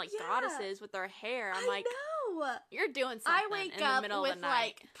up looking like goddesses with their hair. I'm like, know. You're doing something. I wake in up the middle with of the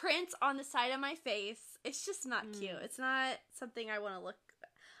night. like prints on the side of my face. It's just not cute. It's not something I want to look.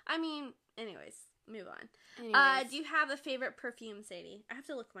 I mean, anyways, move on. Do you have a favorite perfume, Sadie? I have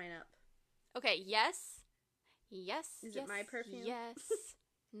to look mine up. Okay. Yes. Is it my perfume? Yes.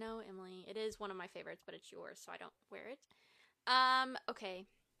 No, Emily. It is one of my favorites, but it's yours, so I don't wear it. Okay.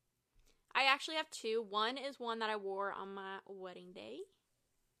 I actually have two. One is one that I wore on my wedding day.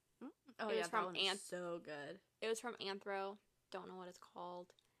 Oh, it was from so good. It was from Anthro. Don't know what it's called.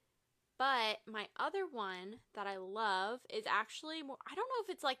 But my other one that I love is actually more, I don't know if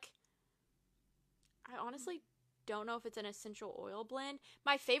it's like, I honestly don't know if it's an essential oil blend.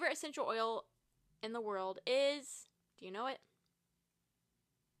 My favorite essential oil in the world is, do you know it?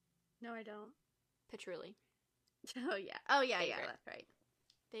 No, I don't. Patchouli. Oh, yeah. Oh, yeah, Favorite. yeah, that's right.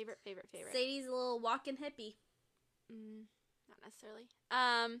 Favorite. Sadie's a little walking hippie. Not necessarily.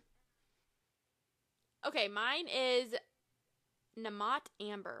 Okay, mine is Namat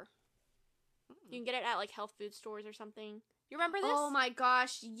Amber. You can get it at like health food stores or something. You remember this? Oh my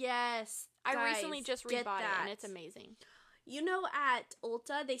gosh, yes. I Guys, recently just get rebought it, that. and it's amazing. You know, at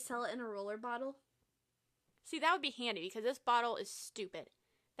Ulta, they sell it in a roller bottle. See, that would be handy because this bottle is stupid.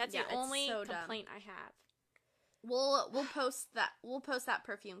 That's Yeah, the it's only so dumb. complaint I have. We'll post that. We'll post that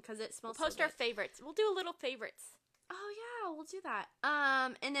perfume because it smells. We'll post so our good. favorites. We'll do a little favorites. Oh yeah, we'll do that.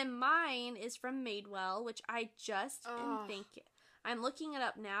 And then mine is from Madewell, which I just think I'm looking it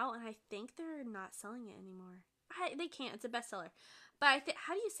up now, and I think they're not selling it anymore. They can't. It's a bestseller. But I think,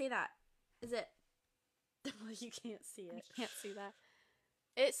 how do you say that? Is it? Well, you can't see it. I can't see that.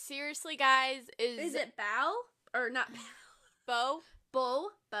 It seriously, guys, Is it Bow or not? Bow?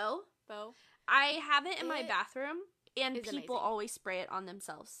 Bow. I have it in my bathroom, and people amazing. always spray it on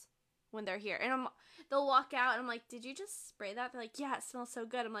themselves when they're here. And they'll walk out, and I'm like, "Did you just spray that?" They're like, "Yeah, it smells so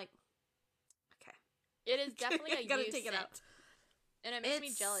good." I'm like, "Okay." It is definitely a gotta used take it scent. out. And it makes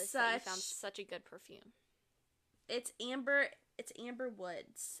me jealous that you found such a good perfume. It's Amber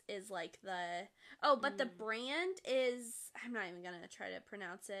Woods is like the but the brand is, I'm not even gonna try to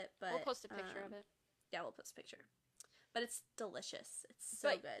pronounce it, but We'll post a picture of it. Yeah, we'll post a picture. But it's delicious. It's so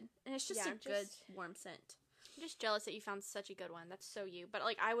good, and it's just a good warm scent. I'm just jealous that you found such a good one. That's so you. But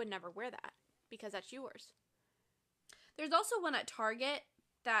like, I would never wear that because that's yours. There's also one at Target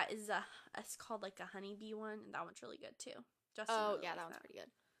that is it's called like a honeybee one, and that one's really good too. Justin really that likes one's pretty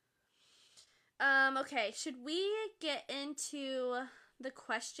good. Okay, should we get into the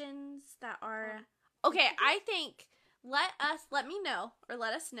questions that are okay? I think let us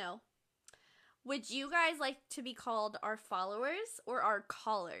know. Would you guys like to be called our followers or our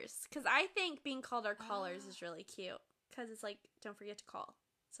callers? Because I think being called our callers is really cute. Because it's like, don't forget to call.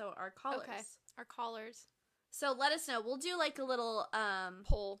 So our callers. Okay, our callers. So let us know. We'll do like a little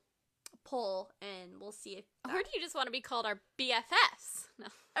poll, and we'll see if. Or do you just want to be called our BFFs? No.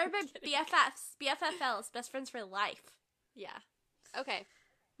 Or BFFs, best friends for life. Yeah. Okay.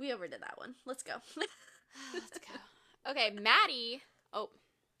 We overdid that one. Let's go. Let's go. Okay, Maddie. Oh,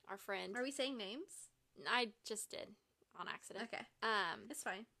 our friend. Are we saying names? I just did on accident. Okay. It's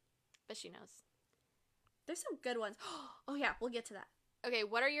fine. But she knows. There's some good ones. Oh yeah, we'll get to that. Okay,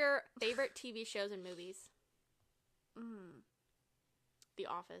 what are your favorite TV shows and movies? The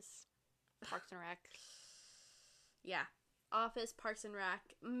Office, Parks and Rec. Yeah. Office, Parks and Rec.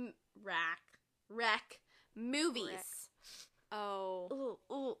 Rec. Movies. Rec. Oh.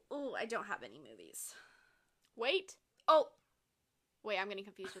 Ooh, I don't have any movies. Wait. Oh. Wait, I'm getting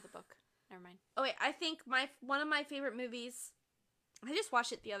confused with the book. Never mind. Oh, wait, I think one of my favorite movies, I just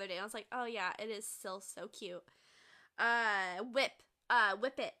watched it the other day, and I was like, oh yeah, it is still so cute. Whip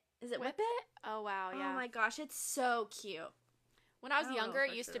It. Is it Whip It? Oh, wow, yeah. Oh my gosh, it's so cute. When I was younger,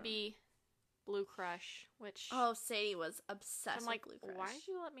 it used to be Blue Crush, which... Oh, Sadie was obsessed with Blue Crush. Why did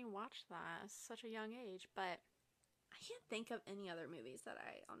you let me watch that at such a young age? But I can't think of any other movies that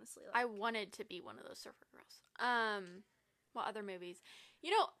I honestly like. I wanted to be one of those surfer girls. What other movies?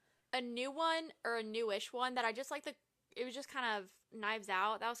 You know, a new one, or a newish one, that I just like it was just kind of Knives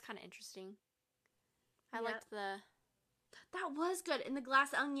Out. That was kind of interesting. I liked the... That was good. In the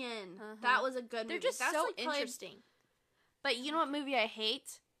Glass Onion. That was a good movie. They're just so interesting. But you know what movie I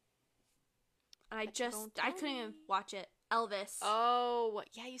hate? And I couldn't even watch it. Elvis. Oh,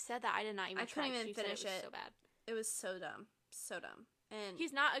 yeah, you said that. I did not even try. I couldn't even finish it. Was so bad. It was so dumb. So dumb. And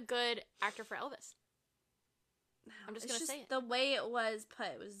he's not a good actor for Elvis. I'm just going to say it. The way it was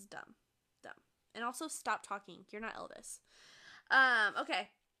put was dumb. Dumb. And also, stop talking. You're not Elvis. Okay.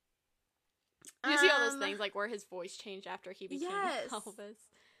 You see all those things, like where his voice changed after he became Elvis. Oh,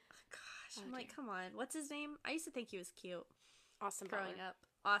 gosh, I'm like, come on. What's his name? I used to think he was cute. Austin growing Butler. up.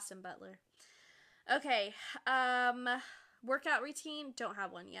 Austin Butler. Okay. Workout routine. Don't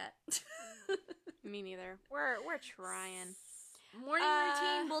have one yet. Me neither. We're trying. Morning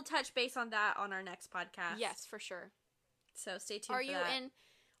routine. We'll touch base on that on our next podcast. Yes, for sure. So stay tuned.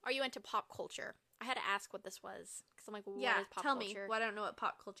 Are you into pop culture? I had to ask what this was because I'm like, what is pop culture? Tell me. Well, I don't know what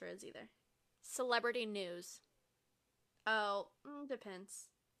pop culture is either. Celebrity news. Oh, depends.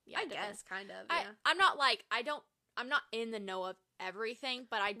 Yeah, I guess kind of. Yeah. I'm not in the know of everything,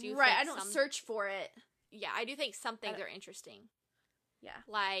 but I do. Right, I don't search for it. Yeah, I do think some things are interesting. Yeah.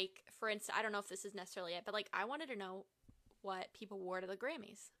 Like, for instance, I don't know if this is necessarily it, but like, I wanted to know what people wore to the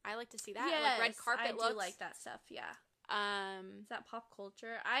Grammys. I like to see that. Yes, like red carpet looks. I do like that stuff. Yeah. Is that pop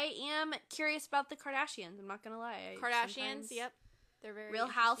culture? I am curious about the Kardashians. I'm not gonna lie. Kardashians. Yep. They're very Real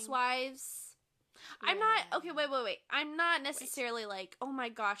interesting. Housewives. I'm not okay. Wait. I'm not necessarily like, oh my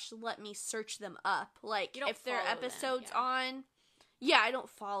gosh, let me search them up. Like, if there are episodes on, yeah, I don't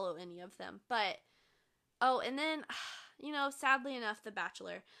follow any of them. But and then, sadly enough, The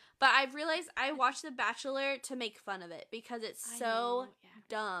Bachelor. But I've realized I watch The Bachelor to make fun of it because it's so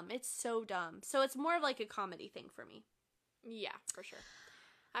dumb. It's so dumb. So it's more of like a comedy thing for me. Yeah, for sure.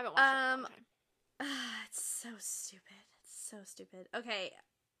 I haven't watched it in a long time. It's so stupid. It's so stupid. Okay.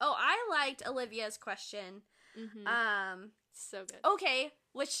 Oh, I liked Olivia's question. Mm-hmm. So good. Okay,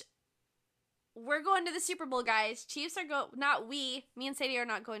 which we're going to the Super Bowl, guys. Chiefs are not we. Me and Sadie are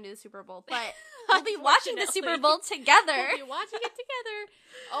not going to the Super Bowl, but we'll be watching the Super Bowl together. We'll be watching it together.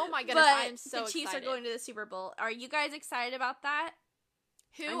 Oh my goodness, I am so excited. The Chiefs are going to the Super Bowl. Are you guys excited about that?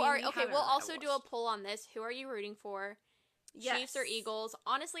 We'll also do a poll on this. Who are you rooting for? Yes. Chiefs or Eagles?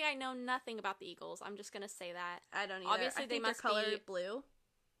 Honestly, I know nothing about the Eagles. I'm just gonna say that. I don't either. Obviously, they must color be blue.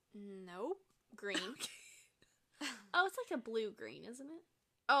 Nope, green. Oh, it's like a blue-green, isn't it?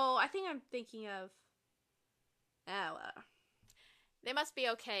 Oh, I think I'm thinking of. They must be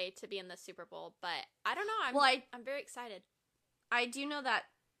okay to be in the Super Bowl, but I don't know. I'm very excited. I do know that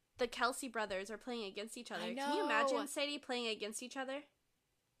the Kelsey brothers are playing against each other. Can you imagine, Sadie, playing against each other?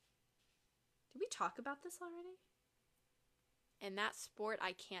 Did we talk about this already? In that sport,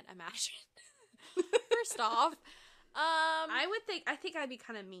 I can't imagine. First off, I think I'd be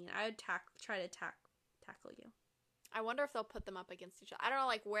kind of mean. I would try to tackle you. I wonder if they'll put them up against each other. I don't know,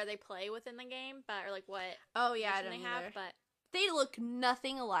 like, where they play within the game, or like what. Oh yeah, I don't either. But they look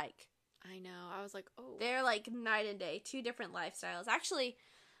nothing alike. I know. I was like, oh, they're like night and day. Two different lifestyles. Actually,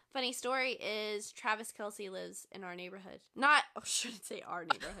 funny story is Travis Kelce lives in our neighborhood. I shouldn't say our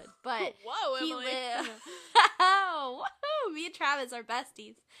neighborhood, but whoa, Emily. Oh, me and Travis are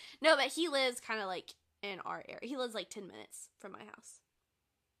besties. No, but he lives kind of like in our area. He lives like 10 minutes from my house.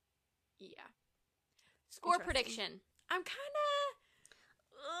 Yeah. Score prediction. I'm kind of.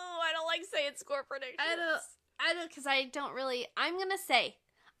 Oh, I don't like saying score predictions. I don't, because I don't really. I'm gonna say,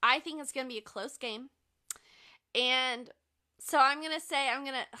 I think it's gonna be a close game, and so I'm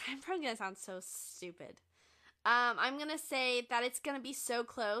probably gonna sound so stupid. I'm gonna say that it's gonna be so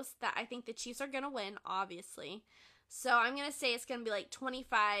close that I think the Chiefs are gonna win, obviously. So I'm gonna say it's gonna be like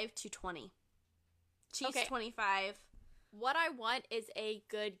 25-20. Chiefs 25. What I want is a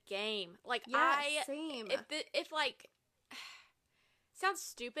good game. Like, same. If like, sounds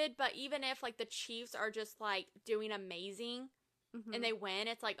stupid, but even if like the Chiefs are just like doing amazing and they win,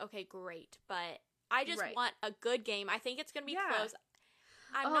 it's like, okay, great. But I just want a good game. I think it's gonna be close.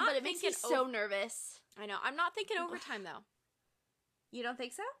 But it makes me so nervous. I know. I'm not thinking overtime though. You don't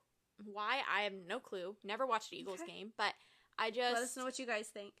think so? Why? I have no clue. Never watched an Eagles game, but I just let us know what you guys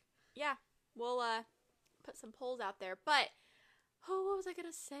think. Yeah, we'll put some polls out there. But what was I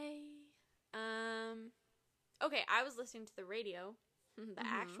gonna say? Okay, I was listening to the radio, the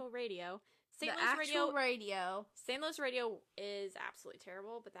actual radio. St. Louis radio is absolutely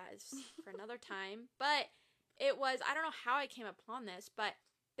terrible, but that is for another time. But it was, I don't know how I came upon this, but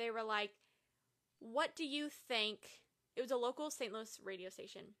they were like, what do you think? It was a local St. Louis radio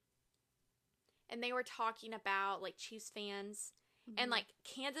station. And they were talking about like Chiefs fans and like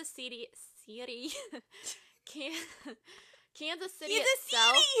Kansas City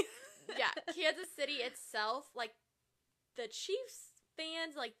itself, like the Chiefs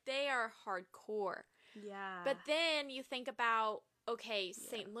fans, like they are hardcore. Yeah. But then you think about, okay,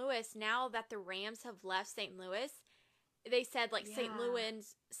 St. Louis, now that the Rams have left St. Louis, they said like St.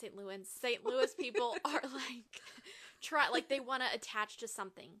 Louis people are like they want to attach to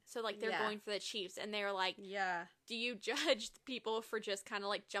something. So like they're going for the Chiefs, and they're like, do you judge people for just kind of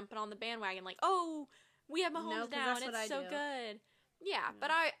like jumping on the bandwagon like, oh, we have Mahomes now and it's so good. Yeah, but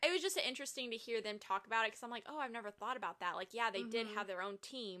it was just interesting to hear them talk about it because I'm like, oh, I've never thought about that. Like, yeah, they did have their own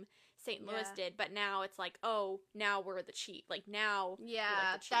team, St. Louis did, but now it's like, oh, now we're the Chiefs. Like, now we're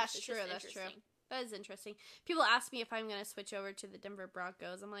like the Chiefs. That's true. That's true. That is interesting. People ask me if I'm going to switch over to the Denver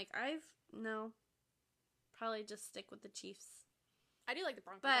Broncos. I'm like, no. Probably just stick with the Chiefs. I do like the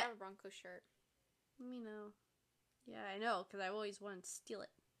Broncos. I have a Broncos shirt. Let me know. Yeah, I know, because I always wanted to steal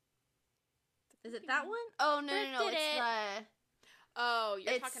it. Is it that one? Oh, no, it's the... Oh,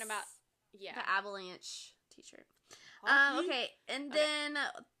 you're talking about the Avalanche t-shirt. Okay, and then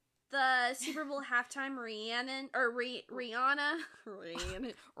the Super Bowl halftime Rihanna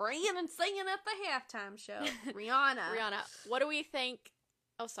singing at the halftime show. Rihanna. What do we think?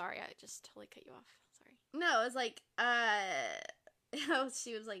 Oh, sorry, I just totally cut you off. Sorry. No, it was like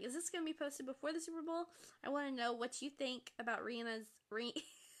she was like, "Is this gonna be posted before the Super Bowl? I want to know what you think about Rihanna's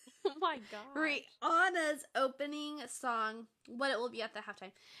Oh my god. Rihanna's opening song, what it will be at the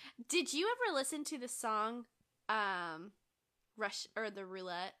halftime. Did you ever listen to the song Russian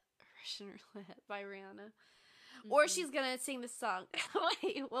Roulette by Rihanna? Mm-hmm. Or she's gonna sing the song.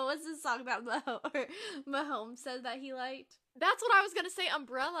 Wait, what was the song that Mahomes said that he liked? That's what I was gonna say,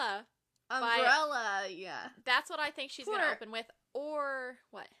 Umbrella. Yeah. That's what I think she's gonna open with. Or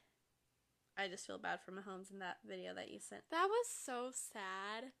what? I just feel bad for Mahomes in that video that you sent. That was so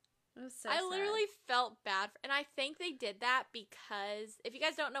sad. It was so I sad. literally felt bad. And I think they did that because, if you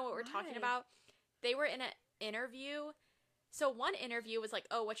guys don't know what we're talking about, they were in an interview. So one interview was like,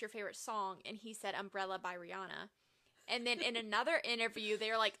 oh, what's your favorite song? And he said Umbrella by Rihanna. And then in another interview, they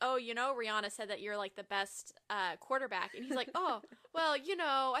were like, oh, Rihanna said that you're like the best quarterback. And he's like, oh, well,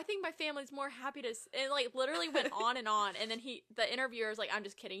 I think my family's more happy to... And like literally went on. And then the interviewer was like, I'm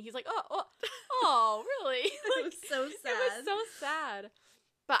just kidding. He's like, oh, really? Like, it was so sad. It was so sad.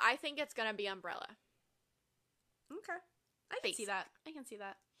 But I think it's going to be Umbrella. Okay. I can see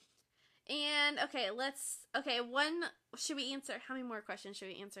that. And, should we answer? How many more questions should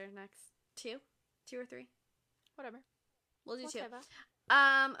we answer next? 2? 2 or 3? Whatever. We'll do 2.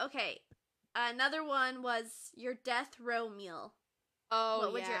 Okay. Another one was your death row meal. Oh,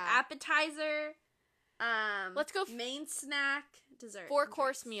 what was your appetizer? Let's go. Main snack, dessert.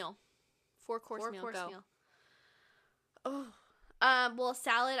 4-course meal. 4-course meal. Go. Oh. Well,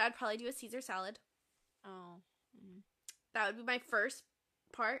 salad. I'd probably do a Caesar salad. Oh. Mm. That would be my first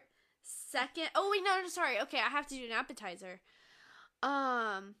part. Second. Oh wait, no, sorry. Okay, I have to do an appetizer.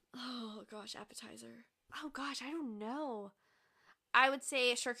 Oh gosh, appetizer. Oh gosh, I don't know. I would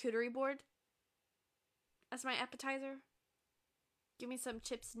say a charcuterie board as my appetizer. Give me some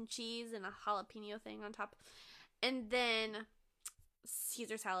chips and cheese and a jalapeno thing on top. And then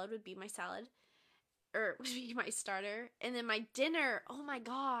Caesar salad would be my salad. Or would be my starter. And then my dinner, oh my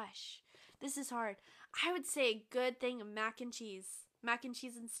gosh. This is hard. I would say a good thing of mac and cheese. Mac and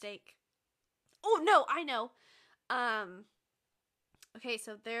cheese and steak. Oh no, I know. Okay,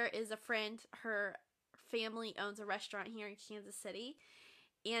 so there is a friend, her family owns a restaurant here in Kansas City,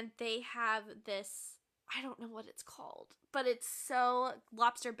 and they have this, I don't know what it's called, but it's so,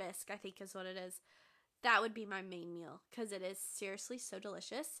 lobster bisque, I think is what it is. That would be my main meal, because it is seriously so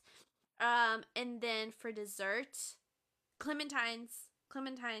delicious. And then for dessert, clementines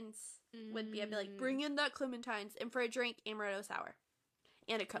would be, I'd be like, bring in that clementines, and for a drink, amaretto sour,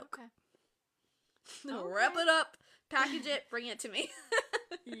 and a Coke. Okay. Wrap it up, package it, bring it to me.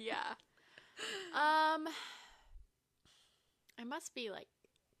 Yeah. I must be like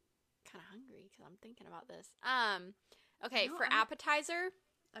kind of hungry because I'm thinking about this. Okay, no, for appetizer,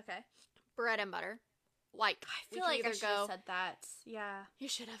 okay, bread and butter. Like, I feel like I should have said that. Yeah, you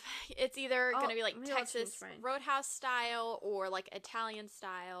should have. It's either gonna be like Texas Roadhouse style or like Italian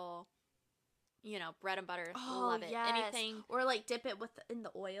style. Bread and butter. Oh, love it. Yes. Anything, or like dip it in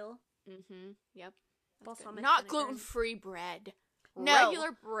the oil. Mm-hmm. Yep. Not gluten-free bread. No.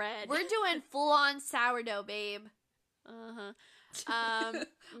 Regular bread. We're doing full-on sourdough, babe. Uh-huh.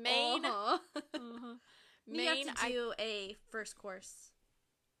 Main. Uh-huh. Uh-huh. Main. You have to do a first course.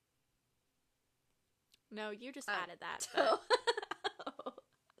 No, you just added that.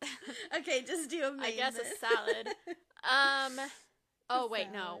 Okay, just do a main. I guess a salad. Oh,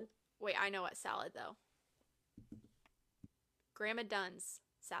 wait, salad. No. Wait, I know what salad, though. Grandma Dunn's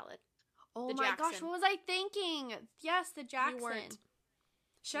salad. Oh my gosh, what was I thinking? Yes, the Jackson.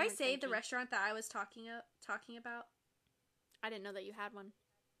 Should I say the restaurant that I was talking about? I didn't know that you had one.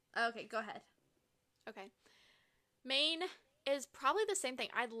 Okay, go ahead. Okay. Main is probably the same thing.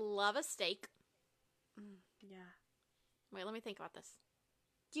 I love a steak. Yeah. Wait, let me think about this.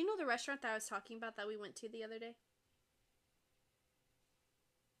 Do you know the restaurant that I was talking about that we went to the other day?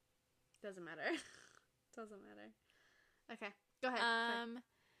 Doesn't matter. Doesn't matter. Okay, go ahead.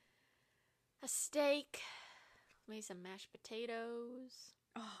 A steak, maybe some mashed potatoes.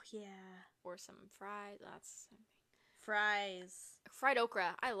 Oh, yeah. Or some fries. That's something. Fries. Fried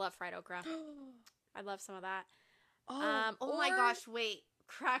okra. I love fried okra. I love some of that. Oh my gosh, wait.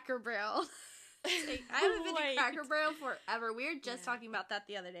 Cracker Barrel. I haven't been to Cracker Barrel forever. We were just talking about that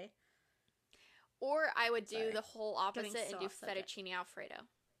the other day. Or I would do the whole opposite and do fettuccine Alfredo.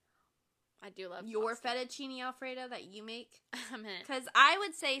 I do love your fettuccine Alfredo that you make. Because I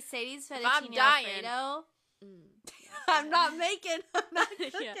would say Sadie's fettuccine Alfredo. I'm not cooking.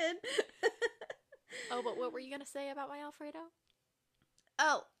 Yeah. Oh, but what were you gonna say about my Alfredo?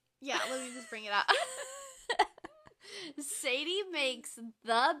 Oh, yeah. Let me just bring it up. Sadie makes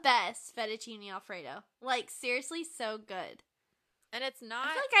the best fettuccine Alfredo. Like, seriously, so good. And it's not.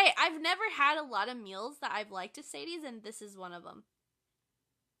 I feel like I've never had a lot of meals that I've liked at Sadie's, and this is one of them.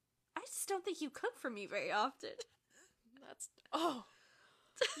 I just don't think you cook for me very often. Oh,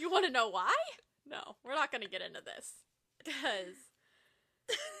 you want to know why? No, we're not going to get into this. Because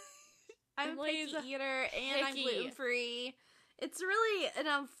I'm a picky eater and I'm gluten-free. It's really an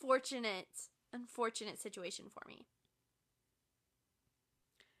unfortunate situation for me.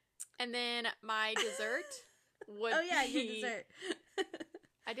 And then my dessert would Oh yeah, your dessert.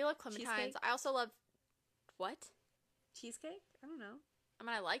 I do love clementines. Cheesecake? I also love... What? Cheesecake? I don't know. I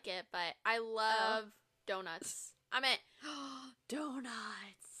mean, I like it, but I love donuts. I meant...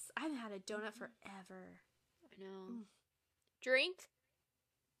 Donuts! I haven't had a donut forever. I know. Drink?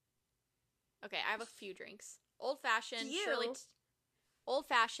 Okay, I have a few drinks. Old-fashioned,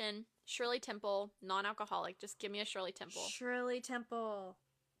 Shirley Temple, non-alcoholic. Just give me a Shirley Temple. Shirley Temple.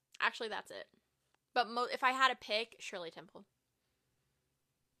 Actually, that's it. But if I had to pick, Shirley Temple.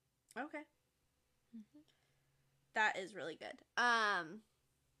 Okay. That is really good. I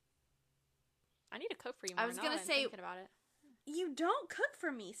need to cook for you more. I was going to say, thinking about it. You don't cook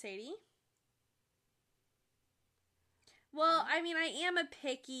for me, Sadie. Well, I mean, I am a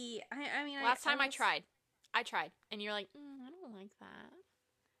picky... Last time I tried, and you're like, I don't like that.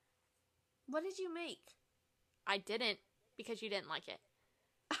 What did you make? I didn't, because you didn't like it.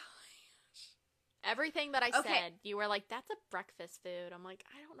 Everything that I said, you were like, that's a breakfast food. I'm like,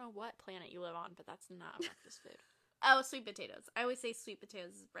 I don't know what planet you live on, but that's not a breakfast food. Oh, sweet potatoes. I always say sweet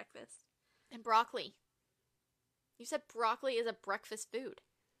potatoes is breakfast. And broccoli. You said broccoli is a breakfast food.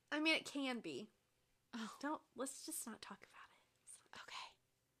 I mean, it can be. Oh. Let's just not talk about it.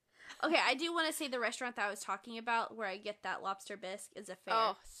 Okay, I do want to say the restaurant that I was talking about where I get that lobster bisque is a fair.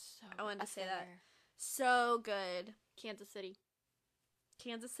 Oh, I wanted to say that. So good. Kansas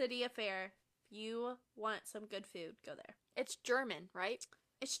City affair. If you want some good food, go there. It's German, right?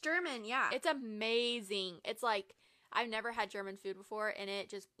 It's German, yeah. It's amazing. It's like, I've never had German food before, and it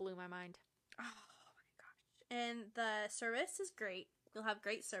just blew my mind. Oh my gosh. And the service is great. You'll have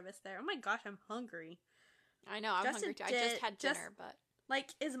great service there. Oh my gosh, I'm hungry. I know, I'm hungry too. I just had dinner, but...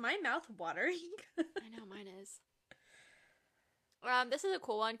 Like, is my mouth watering? I know, mine is. This is a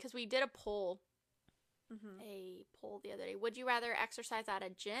cool one, because we did a poll. A poll the other day. Would you rather exercise at a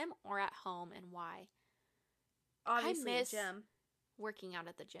gym or at home, and why? Obviously, I miss gym. Working out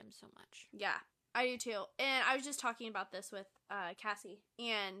at the gym so much. Yeah, I do too. And I was just talking about this with Cassie,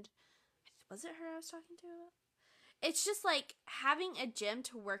 and was it her I was talking to? It's just like having a gym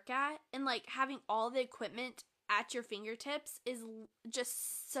to work at and like having all the equipment at your fingertips is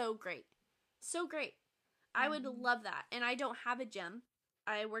just so great. So great. I would love that. And I don't have a gym.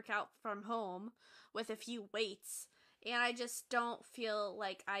 I work out from home with a few weights, and I just don't feel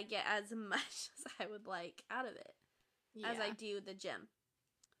like I get as much as I would like out of it as I do the gym.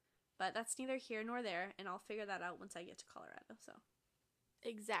 But that's neither here nor there, and I'll figure that out once I get to Colorado. So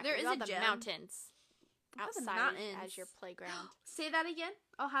exactly, there is a gym. Mountains outside as your playground. Say that again.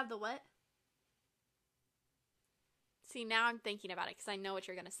 I'll have the what? See, now I'm thinking about it because I know what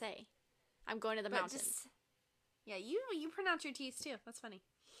you're gonna say. I'm going to the mountains. Yeah, you pronounce your T's too. That's funny.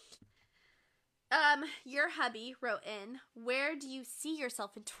 Your hubby wrote in, where do you see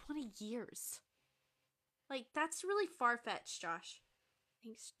yourself in 20 years? Like, that's really far-fetched, Josh.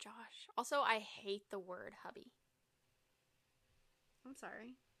 Thanks, Josh. Also, I hate the word hubby. I'm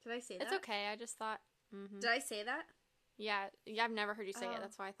sorry. Did I say that? It's okay. I just thought... Did I say that? Yeah, I've never heard you say it.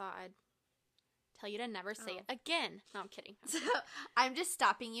 That's why I thought I'd tell you to never say it again. No, I'm kidding. So, I'm just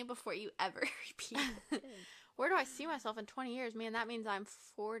stopping you before you ever repeat it. Where do I see myself in 20 years? Man, that means I'm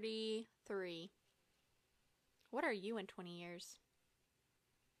 43. What are you in 20 years?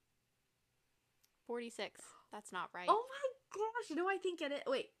 46. That's not right. Oh my gosh. No, I think it is.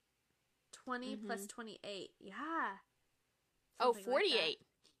 Wait. 20 plus 28. Yeah. Something 48.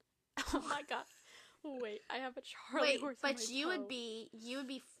 Like oh my god. Wait, I have a Charlie horse in my but you would be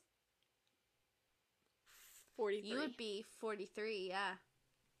 43. You would be 43, yeah.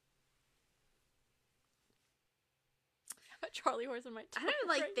 I have a Charlie horse in my toe. I don't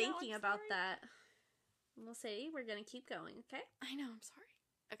like right thinking about that. We'll say we're gonna keep going, okay? I know, I'm sorry.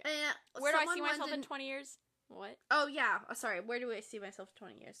 Okay. Where do I see myself in 20 years? What? Oh, yeah. Oh, sorry. Where do I see myself in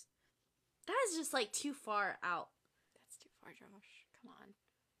 20 years? That is just, like, too far out. That's too far, Josh. Come on.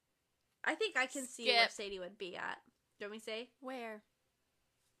 I think I can see where Sadie would be at. Do you want me to say? Where?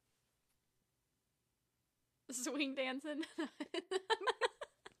 Swing dancing?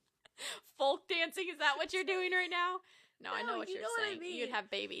 Folk dancing? Is that what you're doing right now? No, I know what you're saying. I mean. You'd have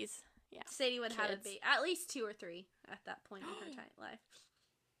babies. Yeah. Sadie would have a baby. At least 2 or 3 at that point in her life.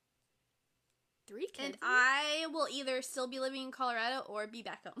 3 kids? And I will either still be living in Colorado or be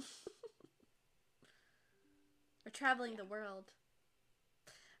back home. Or traveling the world.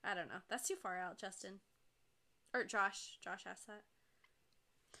 I don't know. That's too far out, Justin. Or Josh. Josh asked that.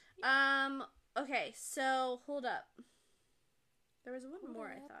 Okay, so hold up. There was one more,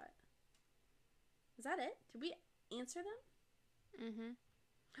 I thought. Is that it? Did we answer them? Mm-hmm.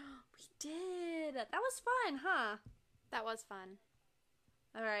 We did. That was fun, huh? That was fun.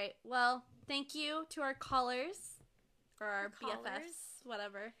 All right. Well, thank you to our callers, or our BFFs,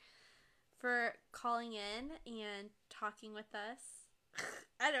 whatever, for calling in and talking with us.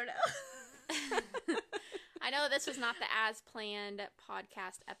 I don't know. I know this was not the as-planned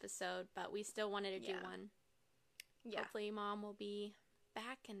podcast episode, but we still wanted to do one. Yeah. Hopefully Mom will be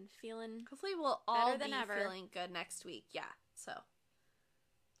back and feeling Hopefully we'll all be feeling good next week. Yeah, so.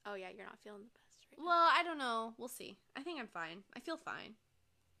 Oh, yeah, you're not feeling the best right now. Well, I don't know. We'll see. I think I'm fine. I feel fine.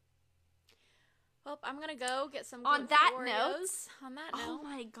 Well, I'm going to go get some gluten-free Oreos. On that note. Oh,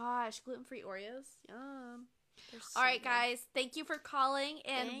 my gosh. Gluten-free Oreos? Yum. So all right, guys. Thank you for calling,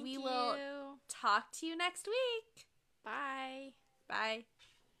 and we will talk to you next week. Bye. Bye.